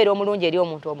nnyo okubeera omulungi eri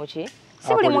omuntu omuki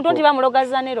si buli muntu nti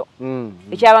bamulogaza nero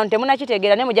ekyo abantu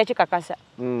temunakitegeera ne mujja kikakasa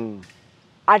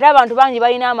ate abantu bangi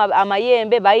balina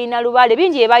amayembe balina lubaale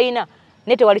bingi bye balina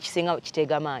naye tewali kisinga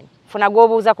kiteega maanyi funa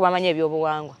g'obuuza ku bamanyi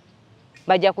ebyobuwangwa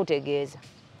bajja kutegeeza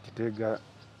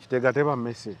kiteega teba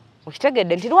mmese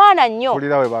okitegedde nti lwana nnyo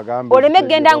oleme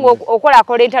genda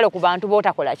ng'okolakola entalo ku bantu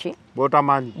bootakola ki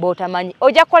bootamanyi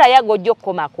ojja kukola yagga ojja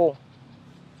okukomako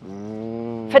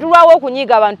ffe tulwawo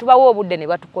okunyiiga abantu tubawo obudde ne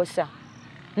batukosa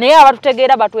naye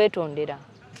abatutegeera batwetondera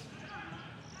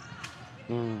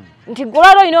nti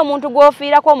golwala olina omuntu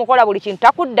gw'ofiirako omukola buli kintu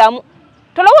takuddamu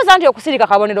tolowooza nti okusirika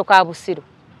kabonero ka busiru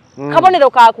kabonero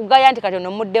ka kugaya nti kati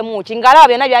ono muddemu ki ngaalaba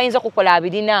byonna byayinza okukola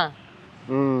abirina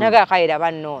naga kayira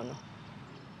bannoono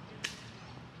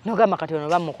nogamba kati ono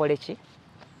bamukole ki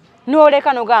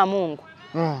n'oleka nogaa Mungu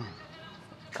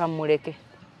kamuleke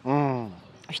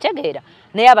okitegeera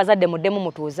naye abazadde muddemu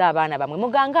mutuuze abaana bamwe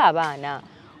muganga abaana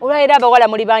olwaliro abawala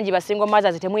muli bangi basinga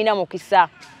omumazazi temulina mukisa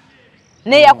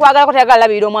naye yakwagalako tayagala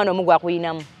labirira omwana omu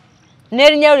gwakuyinamu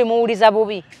n'erinnya lyo limuwuliza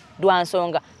bubi lwa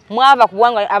nsonga mwava ku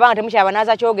bwanga abaana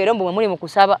temukyabanaaza kyogero mbu bwe muli mu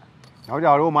kusaba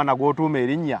nawulira waliwo omwana gw'otuuma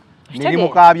erinnya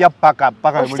nerimukaabya paka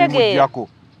mulimujjako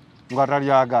nga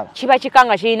talyagala kiba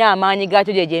kikanga kirina amaanyi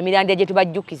gaakyo gyegyo emirandira gye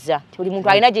tubajjukiza buli muntu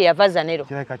alina gye yava zanero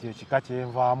kirabika kyekika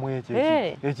kyenvaamu ekyo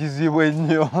ekizibu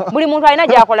ennyo buli muntu alina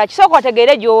gyakola kisooka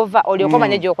otegeere gy'ova olyoka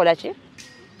omanye gy'okola ki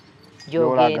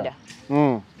gy'ogenda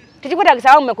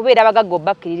tekikwetagisa wammwe kubeera abagagga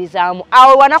obbakkiririzaamu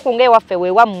awo wanaku ng'ewaffe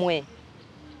weewammwe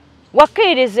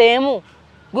wakkiririzeemu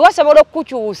gwe wasobola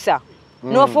okukukyusa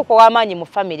n'ofuuka ow'amaanyi mu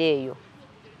famire eyo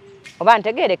oba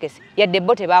ntegeerekese yadde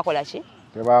bo tebaakola ki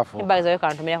ebbagizawe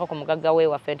kantumirako ku mugagga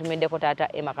weewaffe ntumiddeko taata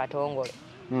Emma Katongole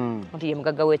nti ye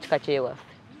mugagga w'ekika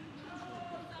kyewaffe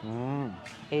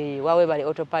waawe bali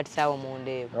autoparts awo mu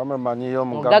Ndeebu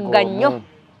mugagga nnyo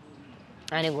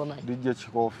ani gomanyi dijje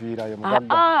kikofiira ye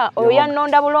oyo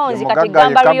yannonda bulonzi kati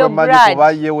gamba luyo brad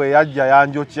baye we yajja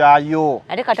yanjo kyayo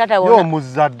ate katata yo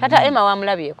muzadde tata Emma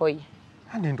wamulabyeko ye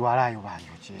andi ndwalayo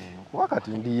banjo kyeyo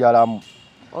wakati ndi yalamu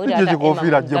dijje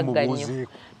kikofiira je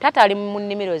mubuzeeko tata ali mu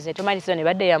nnimiro ze tomanyi so ne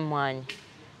badde yammwanyi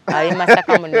ali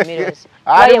Masaka mu nnimiro ze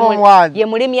ye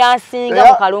mulimi asinga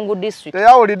mu Kalungu district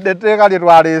teyawulidde etteeka lye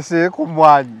twaleese ku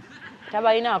mmwanyi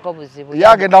tabalinaako buzibu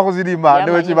yagenda kuzirima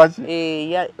newe kibaki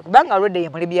kubanga olwedde ye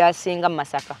mulimi asinga mu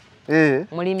Masaka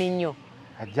mulimi nnyo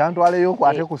ajja ntwaleyo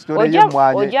kwate ku sitole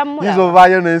y'emmwanyi izo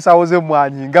vaayo n'ensawo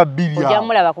z'emmwanyi nga bbiri awo ojja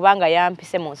mulaba kubanga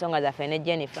yampise mu nsonga zaffe ne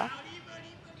Jennifer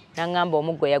naŋŋamba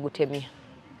omuggo yagutemya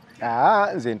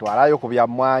nze ntwalayo ku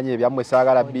byammwanyi ebyammwe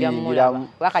saagala biyingiramu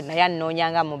wakati naye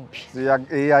annoonyanga mubbi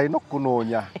alina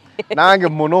okukunoonya nange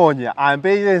munoonya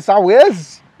ampeire ensawo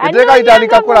ezi etteeka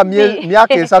litandika kukola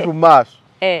myaka 3 mu maaso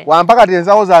wampa kati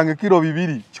ensawo zange kilo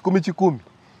 2 100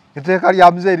 etteeka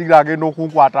lya muze liragenda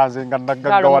okunkwata nze nga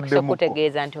nagaggawaddemu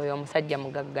okutegeeza nti oyo omusajja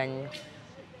mugagga nnyo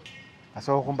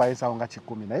asobola okumpa ensawo nga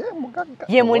 10 naye mugagga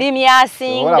ye mulimi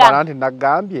asinga olaba nti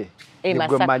nagambye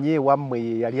gwe mmanyi ewammwe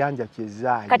ye yali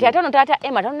anjakyezaayo kati ate ono taata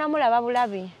Emma tonamulaba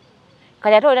bulabi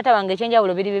kati ate oli taata wange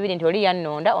ekyenjawulo biri nti oli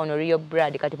yannonda ono Rio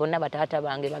Brad kati bonna bataata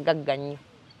bange bagagga nnyo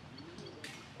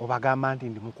obagamba nti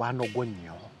ndi mukwano gwo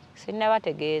nnyo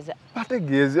sinnabategeeza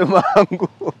bategeeze mangu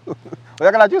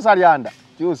oyagala kyusa lyanda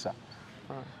kyusa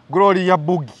Gloria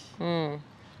Bugi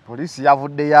polisi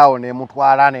yavuddeyo awo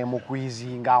n'emutwala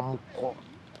n'emukwizingamuko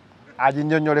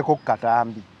aginnyonnyoleko ku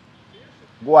katambi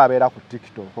gwe wabeera ku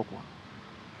TikTok kwa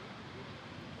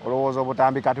olowooza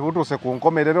obutambi kati butuuse ku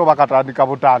nkomerero oba katandika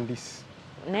butandisi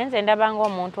nenze ndabanga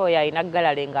omuntu oyo alina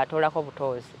galale ng'atoolako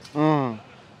butoozi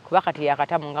kuba kati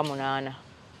yakatamu nga 8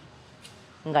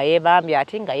 nga yeebambye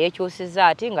ati nga yeekyusizza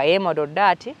ati nga yeemododde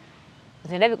ati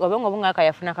nze ndabika obongo obungaka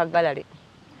yafuna kagalale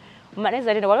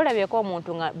maneza lino wali olabyeko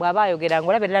omuntu bw'aba ayogera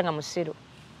ng'olaberera nga musiru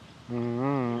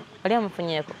oli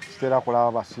amufunyeeko sitera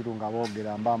kulaba basiru nga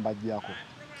boogera mba mbajjako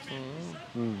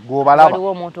gwobalaba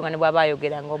waliwo omuntu nga ne bw'aba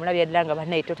ayogera ng'omulabye ddala nga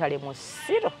bannaye totale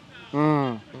musiru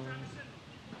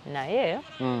naye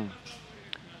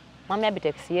mwami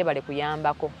Abitex yebale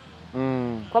kuyambako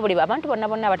kwa buli abantu bonna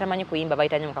batamanyi kuyimba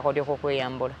bayita nnyo mu kakodyo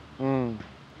k'okweyambula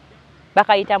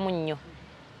bakayitamu nnyo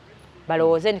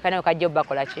balowooze nti kanayo kajja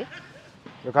bakola ki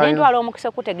naye ntwala omukisa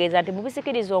okutegeeza nti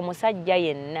bubisikiriza omusajja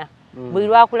yenna buli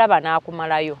lwakulaba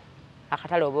n'akumalayo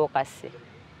akatale oba okasse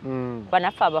kuba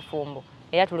naffe abafumbo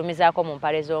era tulumizaako mu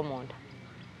mpale z'omunda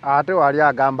ate wali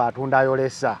agamba atunda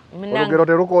ayolesa olugero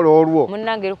terukola olwo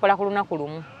munnange lukola ku lunaku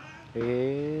lumu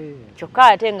kyokka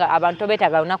ate nga abantu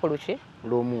beetaaga lunaku luki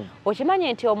lumu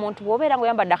okimanye nti omuntu bw'obeera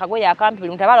ng'oyambadde akagoye akampi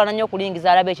buli muntu aba alwana nnyo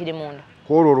okulingiza alaba ekiri munda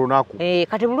kwolwo lunaku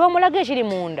kati buli omulaga ekiri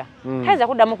munda tayinza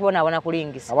kuddamu kubonaabona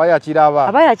kulingiza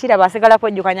aba yakiraba asigala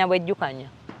kwejjukanya bwejjukanya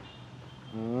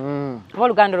oba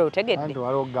oluganda olwo lutegedde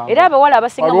era abawala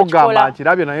abasinga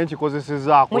nkirabye naye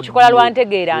nkikozesezaako mukikola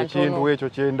lwantegeera ntono ekintu ekyo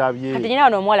kyendabye kati nyina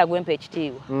wano omuwala gwempa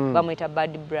ekitiibwa bamuyita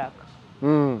Bad Black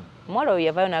omuwala oyo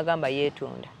yavaayo n'agamba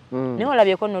yeetunda naye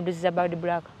olabyeko nuduzi za Bad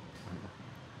Black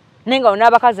naye nga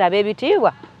n'abakazi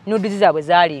ab'ebitiibwa nuduzi zaabwe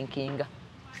zaalinkinga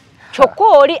kyokka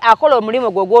oli akola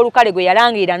omulimu gwe ogw'olukale gwe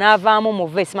yalangirira n'avaamu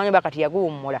muve simanyi bakati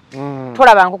yaguwummula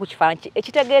tolabanko ku kifaananyi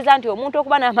ekitegeeza nti omuntu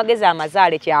okuba n'amagezi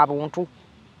amazaale kya buntu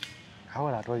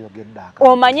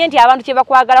omanye nti abantu kye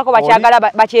bakwagalako bakyagala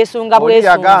bakyesunga bwesunzi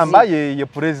yagamba ye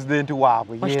pulezidenti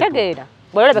waabwe okitegeera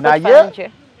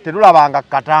naye terulabanga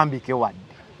katambike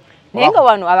wadde naye nga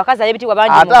wano abakazi ab'ebitiibwa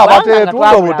bangi ate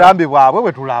abateetunda obutambi bwabwe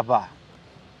bwe tulaba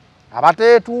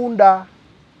abateetunda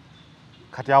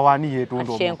kati awani yeetunda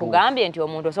omuntu kyenkugambye nti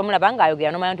omuntu osomulaba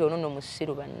ng'ayogera n'omanya nti ono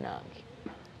musiru bannange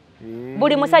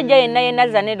buli musajja yenna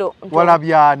zanero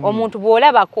omuntu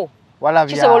bw'olabako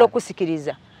kisobola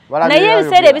okusikiriza naye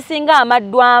ebiseera ebisinga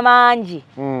amaddu amangi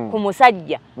ku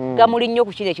musajja gamuli nnyo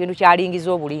ku kino ekintu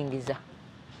kyalingiza obulingiza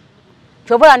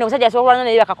kyovola nti omusajja asobola kulwana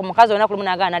naye baka ku mukazi olunaku lumu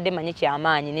n'agaana nadde manyi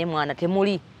kyamaanyi naye mwana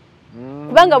temuli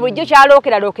kubanga bulijjo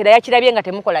kyalookeralookera yakirabye nga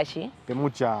temukola ki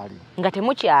temukyali nga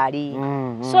temukyali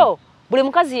so buli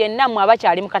mukazi yenna mmwe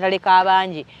abakyali mu katale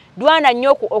k'abangi dwana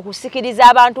nnyo okusikiriza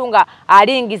abantu nga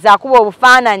alingiza akuba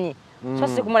obufaananyi so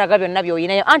si kumulaga byonna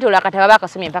by'oyinayo anti olwo akataba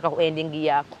bakasomye mpaka ku endingi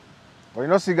yaako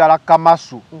olina osigala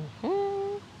kamasu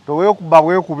toweekuba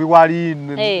bwekubi wali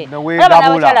neweegabula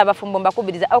abakyala abafumbo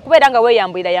mbakubiriza okubeera nga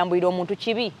weeyambulira omuntu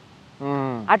kibi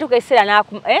atuuka ekiseera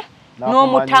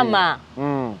n'omutama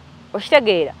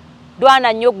okitegeera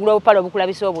dwana nnyo okugula obupale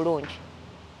obukulabisa obulungi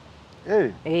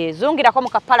zungirako mu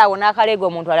kapale awo n'akaleega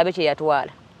omuntu alabe kye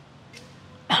yatwala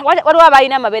waliwo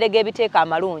abalina amabeere g'ebiteeka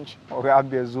amalungi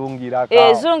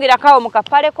zungirako awo mu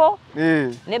kapaleko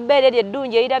n'ebbeere eryo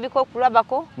eddungi erirabika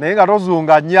okulabako naye nga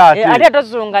tozunga nnyo ate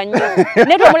tozunga nnyo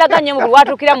naye tomulaga nnyo mu buli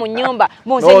watuukira mu nnyumba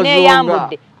munze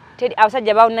neeyambudde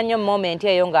abasajja bawuna nnyo momenti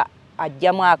eyo nga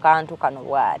ajjamu akantu kano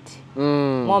bw'ati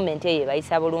momenti eyo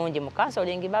ebayisa bulungi mu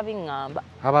kansolingi babiŋŋamba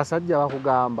abasajja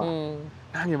bakugamba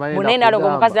munaye Nalongo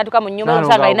omukazi natuka mu nnyumba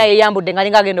osanga alina yeeyambudde nga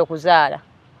alinga agenda okuzaala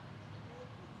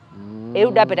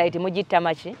erudde appetite mugitta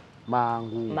maki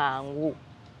mangu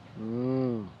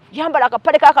yambala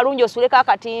akapale kakalungi osuleko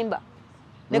akatimba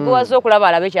negewaza okulaba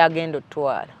alabe kyagenda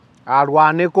otwala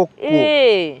alwaneko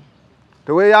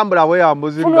teweyambula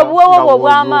bweyambuzi funa obuwowo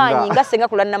obw'amaanyi nga senga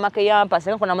kula namake yampa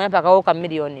senga kuna mayampa akawo ka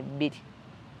miliyoni 2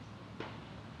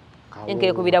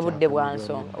 enkekubira budde bwa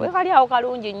nsonga wekali awo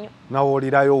kalungi nnyo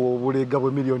nawolirayo obuleega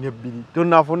bwe miliyoni 2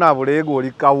 tonafuna buleega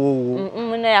oli kawowo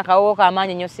naye akawowo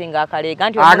kamaanyi nnyo singa akaleega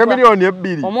nti ake miliyoni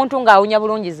 2 omuntu ng'awunya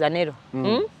bulungi zanero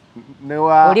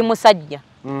oli musajja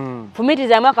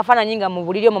fumitirizamu akafaananyi nga mu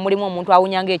buliri omwo mulimu omuntu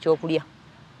awunyanga ekyokulya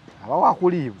aba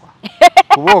wakuliibwa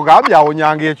kuba ogambye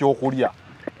awunyanga ekyokulya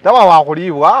taba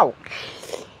wakuliibwa awo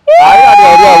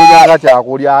ate awunyanga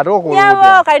kyakulya ate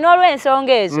okulya kali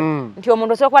n'olw'ensonga ezo nti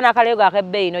omuntu osobola kuba n'akaleego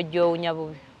ak'ebbeeyi n'ojja owunya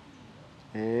bubi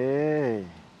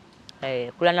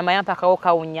kula namayampa akawo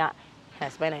kawunya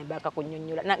simanyi naye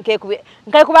bakakunnyonnyola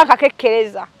nkekuba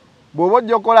nkakekkereza bw'oba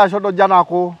ojja okukola kyo tojja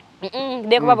nako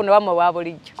ndekuba buno bwamwe obwa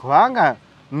bulijjo kubanga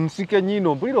nsike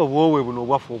nyiino mpulira obwowe buno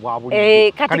obwaffe obwa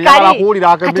bulijjo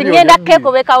kati ngenda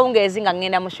kekuba ekawungeezi nga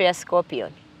ngenda mu show ya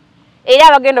Scorpion era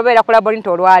abagenda obeera ku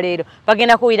laborinto olwaleero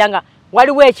bagenda kuwulira nga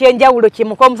waliwo ekyenjawulo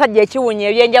kimuka omusajja ekiwunya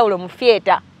ebyenjawulo mu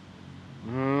fyeta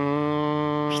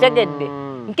kitegedde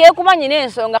nkekuba nyina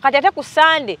ensonga kati ate ku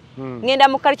Sande ngenda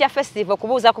mu Culture Festival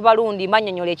okubuuza ku balundi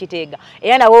manyonyola ekiteega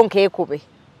era nawo nkekube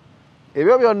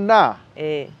ebyo byonna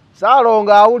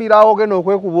Saalonga awulirawo genda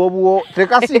okwekuba obuwo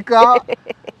tekasika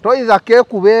toyinza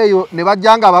kekuba eyo ne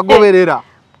bajja nga bagoberera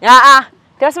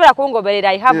tebasobola kungoberera.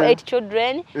 I have 8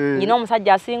 children nyina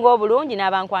omusajja asinga obulungi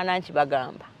n'abankwana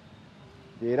nkibagamba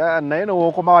era naye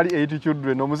n'owokoma wali 8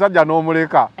 children omusajja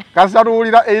n'omuleka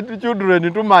kasatuwulira 8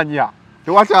 children tumanya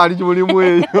tewakyali kimulimu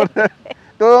eyo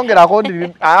toyongerako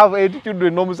ndi I have 8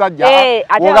 children n'omusajja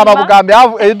ogamba bugambe I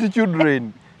have 8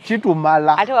 children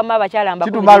kitumala ate wamma abakyala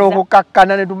kitumala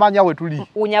okukakkana ne tumanya we tuli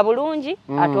unya bulungi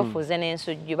ate ofuze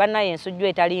n'ensujju bannaye ensujju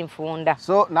etali nfunda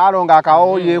so Nalongo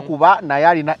akawo yeekuba naye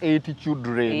alina 8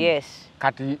 children yes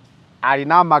kati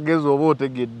alina amagezi oba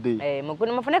otegedde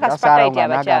mufune kasipataiti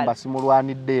abakyala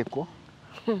simulwaniddeeko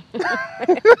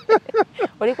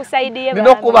oli kusaidiye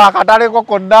nina okuba akataleko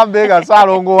konna mbeega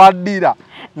Nalongo waddira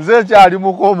nze ekyali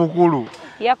muko omukulu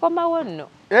yakomawo nno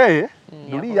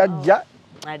luli yajja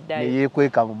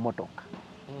neyeekweka mu mmotoka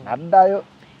addayo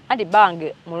anti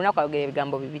bange mu lunaku ayogera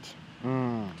ebigambo bibiri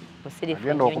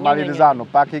agenda okumaliriza ano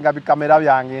pakinga bikamera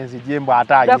byange enzije mbw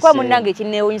ate ayise munnange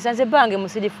ekineewunyisa nze bange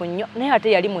musirifu nnyo naye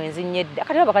ate yali mwenzi nnyo edda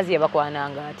kati abakazi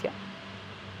yabakwananga atya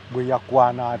bwe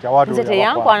yakwana atya nze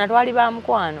teyankwana twali ba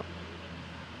mukwano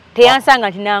teyansanga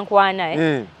nti nankwana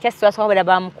kyasi twasobola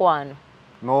ba mukwano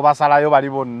n'obasalayo bali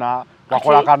bonna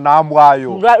wakola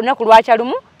kanambwayo lunaku lwakya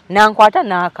lumu nankwata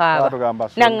n'akaaba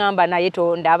naŋŋamba naye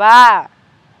tondaba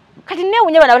kati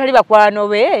neewunya bana batali bakwano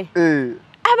be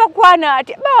abakwana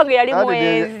ati bange yali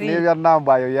mwezi n'ebya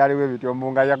nambwayo yaliwo ebityo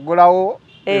mbunga yaggulawo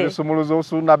ebisumuluzo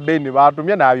osuuna beni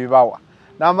baatumye n'abibawa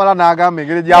n'amala n'agamba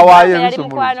engeri gyawaayo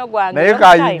ebisumuluzo naye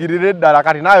kayigirire ddala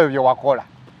kati naayo bye wakola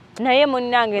naye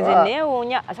munnange nze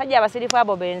neewuunya asajja abasirifu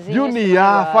abo benzi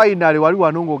Junior finally wali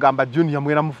wano ng'ogamba Junior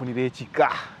mwera mufunira ekika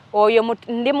oyo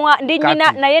ndi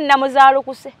nnyina naye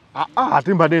namuzaalukuse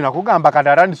ate mbadde nakugamba kati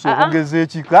atandise okugeza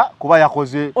ekika kuba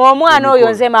yakoze omwana oyo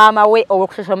nze maama we owa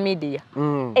social media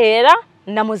era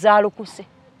namuzaalukuse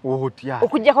otya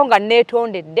okuggyako nga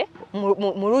neetondedde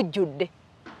mu lujjudde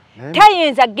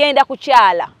tayinza genda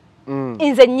kukyala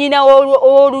nze nnyina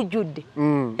ow'olujjudde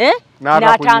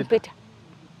n'atampeta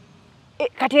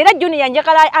kati era Junior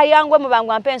njagala ayangwe mu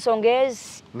bangu ampa ensonga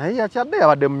ezi naye yakyadde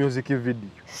yabadde mu music video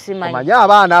omanye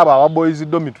abaana abo aba boys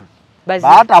dormitory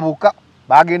baatabuka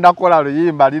bagenda kukola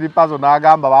luyimba liri pazo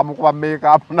n'agamba bamukuba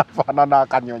makeup nafaanana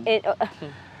akanyonyi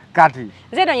kati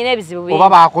nze no nyina ebizibu bingi oba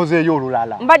baakozeeyo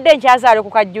olulala mbadde nkyazaale ku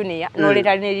ka Junior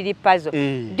n'oleeta liri pazo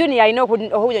Junior alina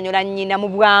okunyonyola nnyina mu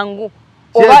bwangu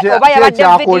oba yabadde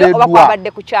video oba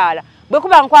kwabadde kukyala bwe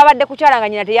kuba nkwabadde kukyala nga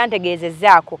nyina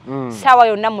teyantegeezezzaako saawa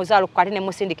yonna muzaalo ku kati ne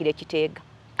musindikira ekiteega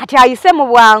kati ayise mu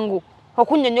bwangu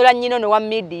okunyonyola nnyino ne wa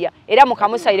media era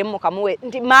mukamusayire mukamuwe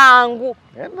nti mangu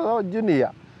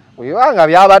Junior webanga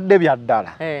byabadde bya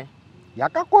ddala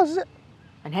yakakoze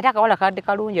ate akawala kadde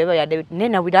kalungi oba yadde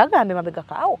nenawire agambe mabega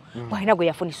kaawo walina gwe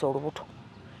yafunisa olubuto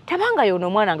tabanga yono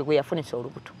omwana wange gwe yafunisa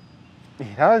olubuto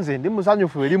era nze ndi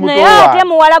musanyufu eri muto naye ate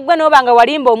muwala gwe n'obanga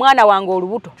walimba omwana wange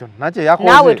olubuto kyonna kye yakoze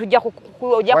naawe tujja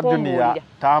kumbuulira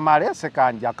tamale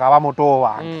sekanja akaba muto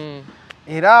wange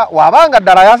era wabanga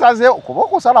ddala yasaze okuba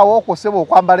okusalawo okoseba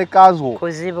okwambala ekanzu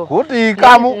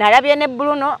kutiikamu nalabye ne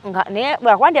Bruno naye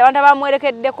lwakuba nti abantu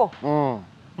abamwerekeddeko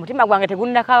mutima gwange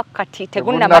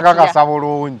tegunnakakasa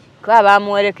bulungi kuba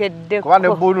bamwerekeddeko kuba ne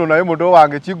Bruno naye muto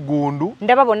wange kiggundu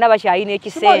ndaba bonna bakyalina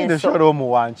ekisenso Shalom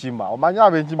Wankima omanyi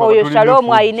ab'enkima oyo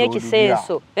Shalom alina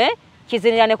ekisenso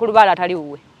kizinira ne ku lubaala atali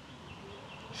wuwe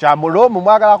Shalom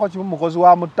mwagalako kimu mukozi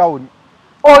wa mu ttawuni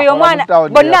oyo mwana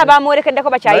bonna abamwerekeddeko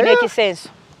bakyalina ekisenso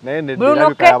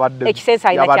Bruno ke ekisenso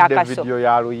alina kyakaso video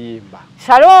ya luyimba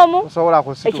Shalom osobola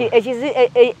kusitula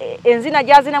enzina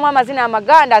gyazinamu amazina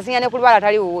amaganda azinya ne ku lubaala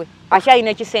atali wuwe akyalina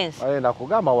ekisenso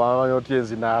nakugamba wamanyi oti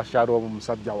enzina ya Shalom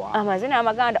musajja wa amazina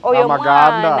amaganda oyo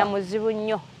mwana muzibu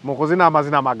nnyo mu kuzina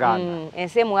amazina amaganda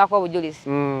ensi emuwako obujulizi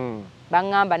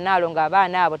baŋŋamba Nalongo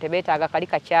abaana abo tebeetaaga kali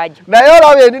kacyaja naye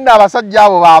olabye nina abasajja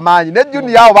abo b'amaanyi ne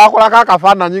Junior abo baakolako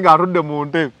akafaananyi ng'atudde mu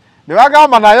ntebe ne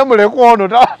bagamba naye muleku ono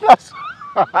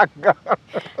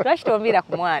lwaki tombiira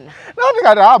ku mwana nati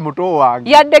kati muto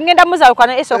wange yadde ngenda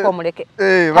muzaalukana esooka omuleke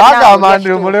bagamba nti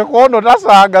muleku ono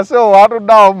tasaaga sewo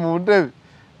watudde awo mu ntebe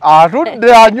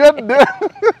atudde anywedde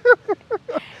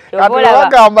kati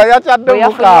bagamba yakyadde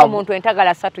mukaamu omuntu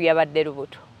entagala 3 yabadde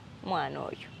lubuto mwana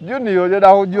oyo Junior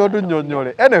yeda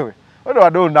gyotunnyonnyole anyway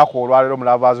wadde olunaku olwaleero mu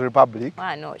Lovers Republic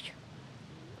mwana oyo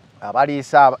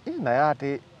abaliisa naye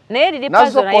ate naye liri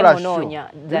pazo naye munoonya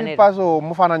liri pazo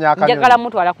mufaananya akanyonyi njagala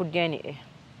mutwala ku DNA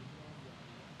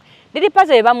liri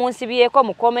pazo eba munsibyeko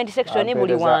mu comment section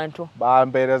buli wantu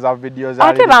bampeereza video za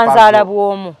ate banzaala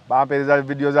bwomu bampeereza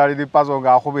video za liri pazo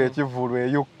ng'akuba ekivulu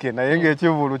eyukke naye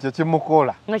ng'ekivulu kye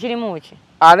kimukola nga kirimu ki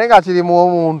ate nga kirimu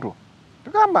omuntu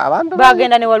tugamba abantu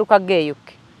bagenda ne walukagga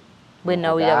eyukke bwe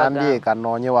nawulira bagamba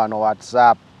kanoonye wano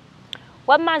WhatsApp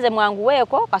wammanze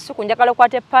mwanguweeko kasuku njagala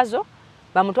okwate pazo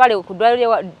bamutwale ku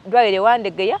dwalire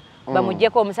wandegeya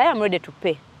bamuggyeko omusaya I'm ready to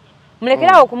pay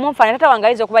mulekerawo okumunfaana tata wange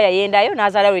ayinza okuba yayendayo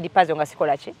n'azaala ready pazo nga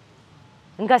sikola ki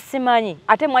nga simanyi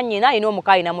ate mwannyina alina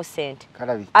omukaali na mu ssente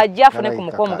ajja afune ku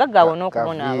muko omugagga wona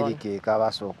okubonaabona ke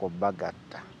kabasooka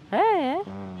obbagatta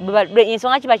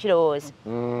ensonga kiba kirowooza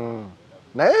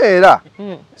naye era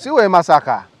si we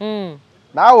Masaka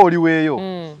naawe oliweeyo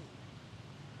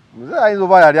muze ayinza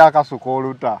oba yali akasuka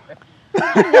oluta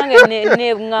nange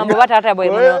neŋŋamba oba taata bwe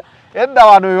muno edda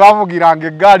wano we bavugiranga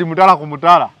eggaali mutala ku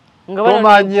mutala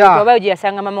tomanya oba gye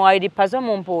yasanga mama wa Lipazo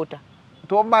mu mpuuta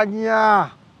tomanya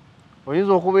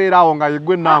oyinza okubeerawo nga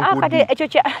yeggwe nankuddi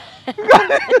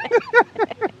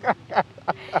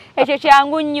ekyo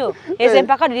kyangu nnyo ezo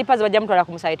empaka Lipazo bajja mutwala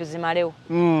ku musaayi tuzimalewo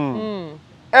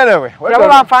anyway olaba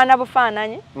banfaana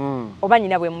bufaananyi oba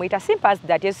nyina bwe muyita simple as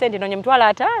that esente nonye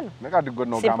mutwala 5 nekati gwe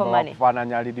nogamba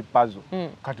wakufaananya ali Lipazo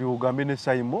kati ugambe ne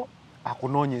Saimo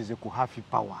akunoonyeze ku Happy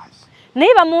Powers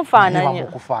naye bamunfaananya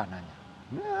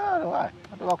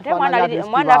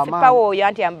mwana afipawo oyo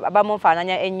anti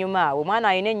bamunfaananya ennyuma awo omwana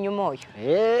alina ennyuma oyo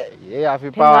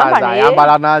Happy Powers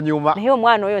ayambala n'anyuma naye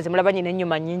omwana oyo nze mulaba nyina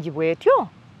ennyuma nnyingi bwetyo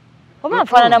oba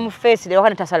nfaanana mu feesi leero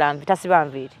kana tasiba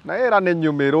nviiri naye era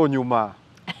n'ennyuma era onyuma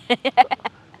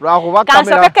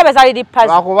kansokekebeza ali Lipazo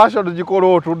lwakuba sho tugikola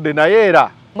otudde naye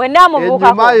era mwenna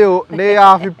mubuukako ennyumayo ne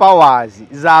Happy Powers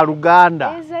za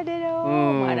Luganda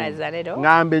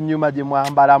ng'ambe ennyuma gye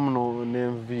mwambalamu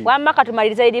n'envi wamma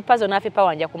katumaliriza Lipazo ne Happy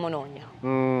Powers nja kumunoonya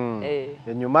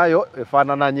ennyumayo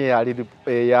efaanananye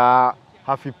eya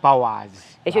Happy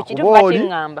Powers ekyo kituufu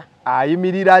bakiŋŋamba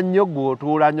ayimirira nnyo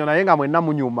gw'otuula nnyo naye nga mwenna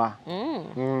munyuma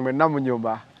mwenna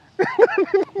munyuma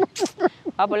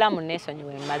wabulamu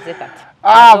neesonyiwe mmaze kati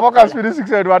Focus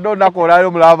 360 wadde olunaku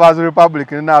olwaliro mu Lovers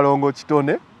Republic ne Nalongo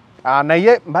Kitone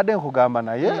naye mbadde nkugamba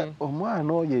naye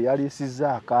omwana oyo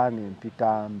eyalisiza akaana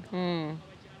empitambi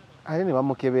aye ne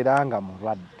bamukeberanga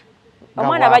mulwadde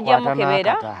omwana bajja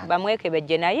mukebera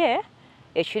bamwekebejje naye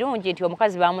ekirungi nti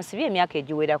omukazi bamusibye emyaka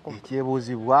egiwerako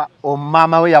ekyebuuzibwa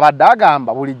omumama we yabadde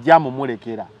agamba bulijja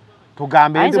mumulekera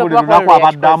tugambe nti buli lunaku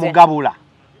abadde amugabula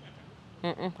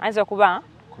ayinza okuba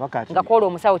nga kwola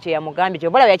omusawo kye yamugambye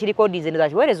kyobola yakirikodize ndoza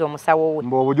kiweereza omusawo we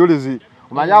mbu obujulizi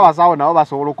omanyi abasawo nabo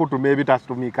basobola okutuma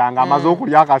ebitasitumika nga amaze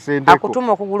okulya akasenteko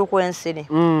akutuma okugulu kw'ensiri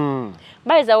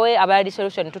bayiza we abala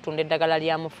solution tutunda eddagala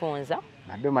lya mufunza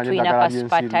tulina ka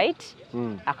spatite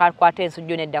akakwata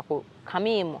ensujju nedda ku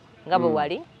kamiimo nga bwe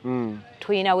wali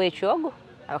tulinawo ekyogo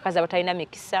abakazi abatalina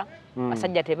mikisa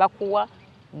basajja tebakuwa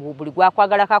buli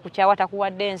gwakwagalako akukyawa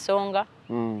takuwadde ensonga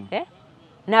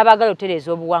n'abaagala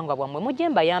otereeza obuwangwa bwammwe mujje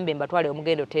mbayambe mbatwale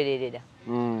omugenda otererera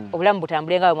obulamu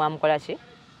butambule nga bwe mwamukola ki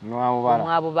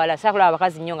mwabubala saakulaba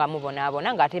abakazi nnyo nga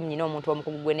mubonaabona ng'ate nnyina omuntu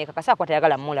omukugu gwe neekakasa akuba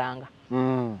tayagala mmulanga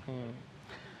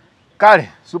kale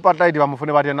supertite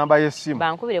bamufune batya namba y'essimu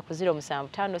bankubire ku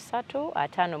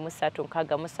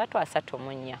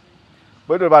 0753536334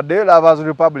 bwetwe badde Lovers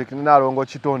Republic ne Nalongo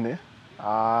Kitone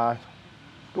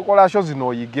tukola sho zino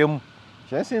oyigemu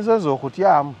kyensinza ezo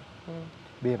okutyamu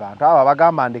be bantu abo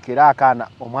bagamba ndekera akaana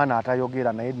omwana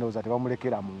atayogera naye ndowooza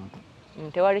tebamulekera muntu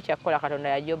tewali kyakukola Katonda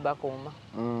yajjobba kuuma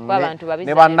kuba abantu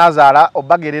babiza ne bannazaala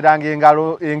obagereranga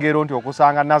engero nti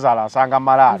okusanga nazaala asanga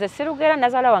malaala nze sirugera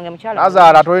nazaala wange mukyala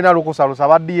nazaala tolina lukusa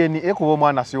lusaba DNA kuba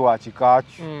omwana si wa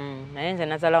kikaaki naye nze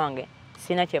nazaala wange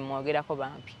sina kye mwogerako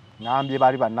bampi ngambye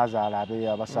bali bannazaala abe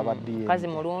abasaba DNA kazi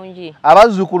mulungi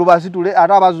abazzukulu basitule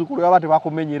ate abazzukulu baba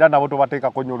tebakumenyera nabo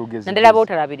tobateekako nnyo olugezi nandala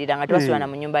bootalabirira nga tebasula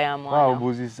mu nnyumba ya mwana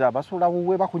obuzisa basula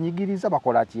buwe bakunyigiriza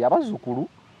bakola ki abazzukulu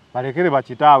balekere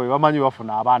bakitaawe bamanyi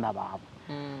bafuna abaana baabwe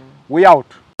we out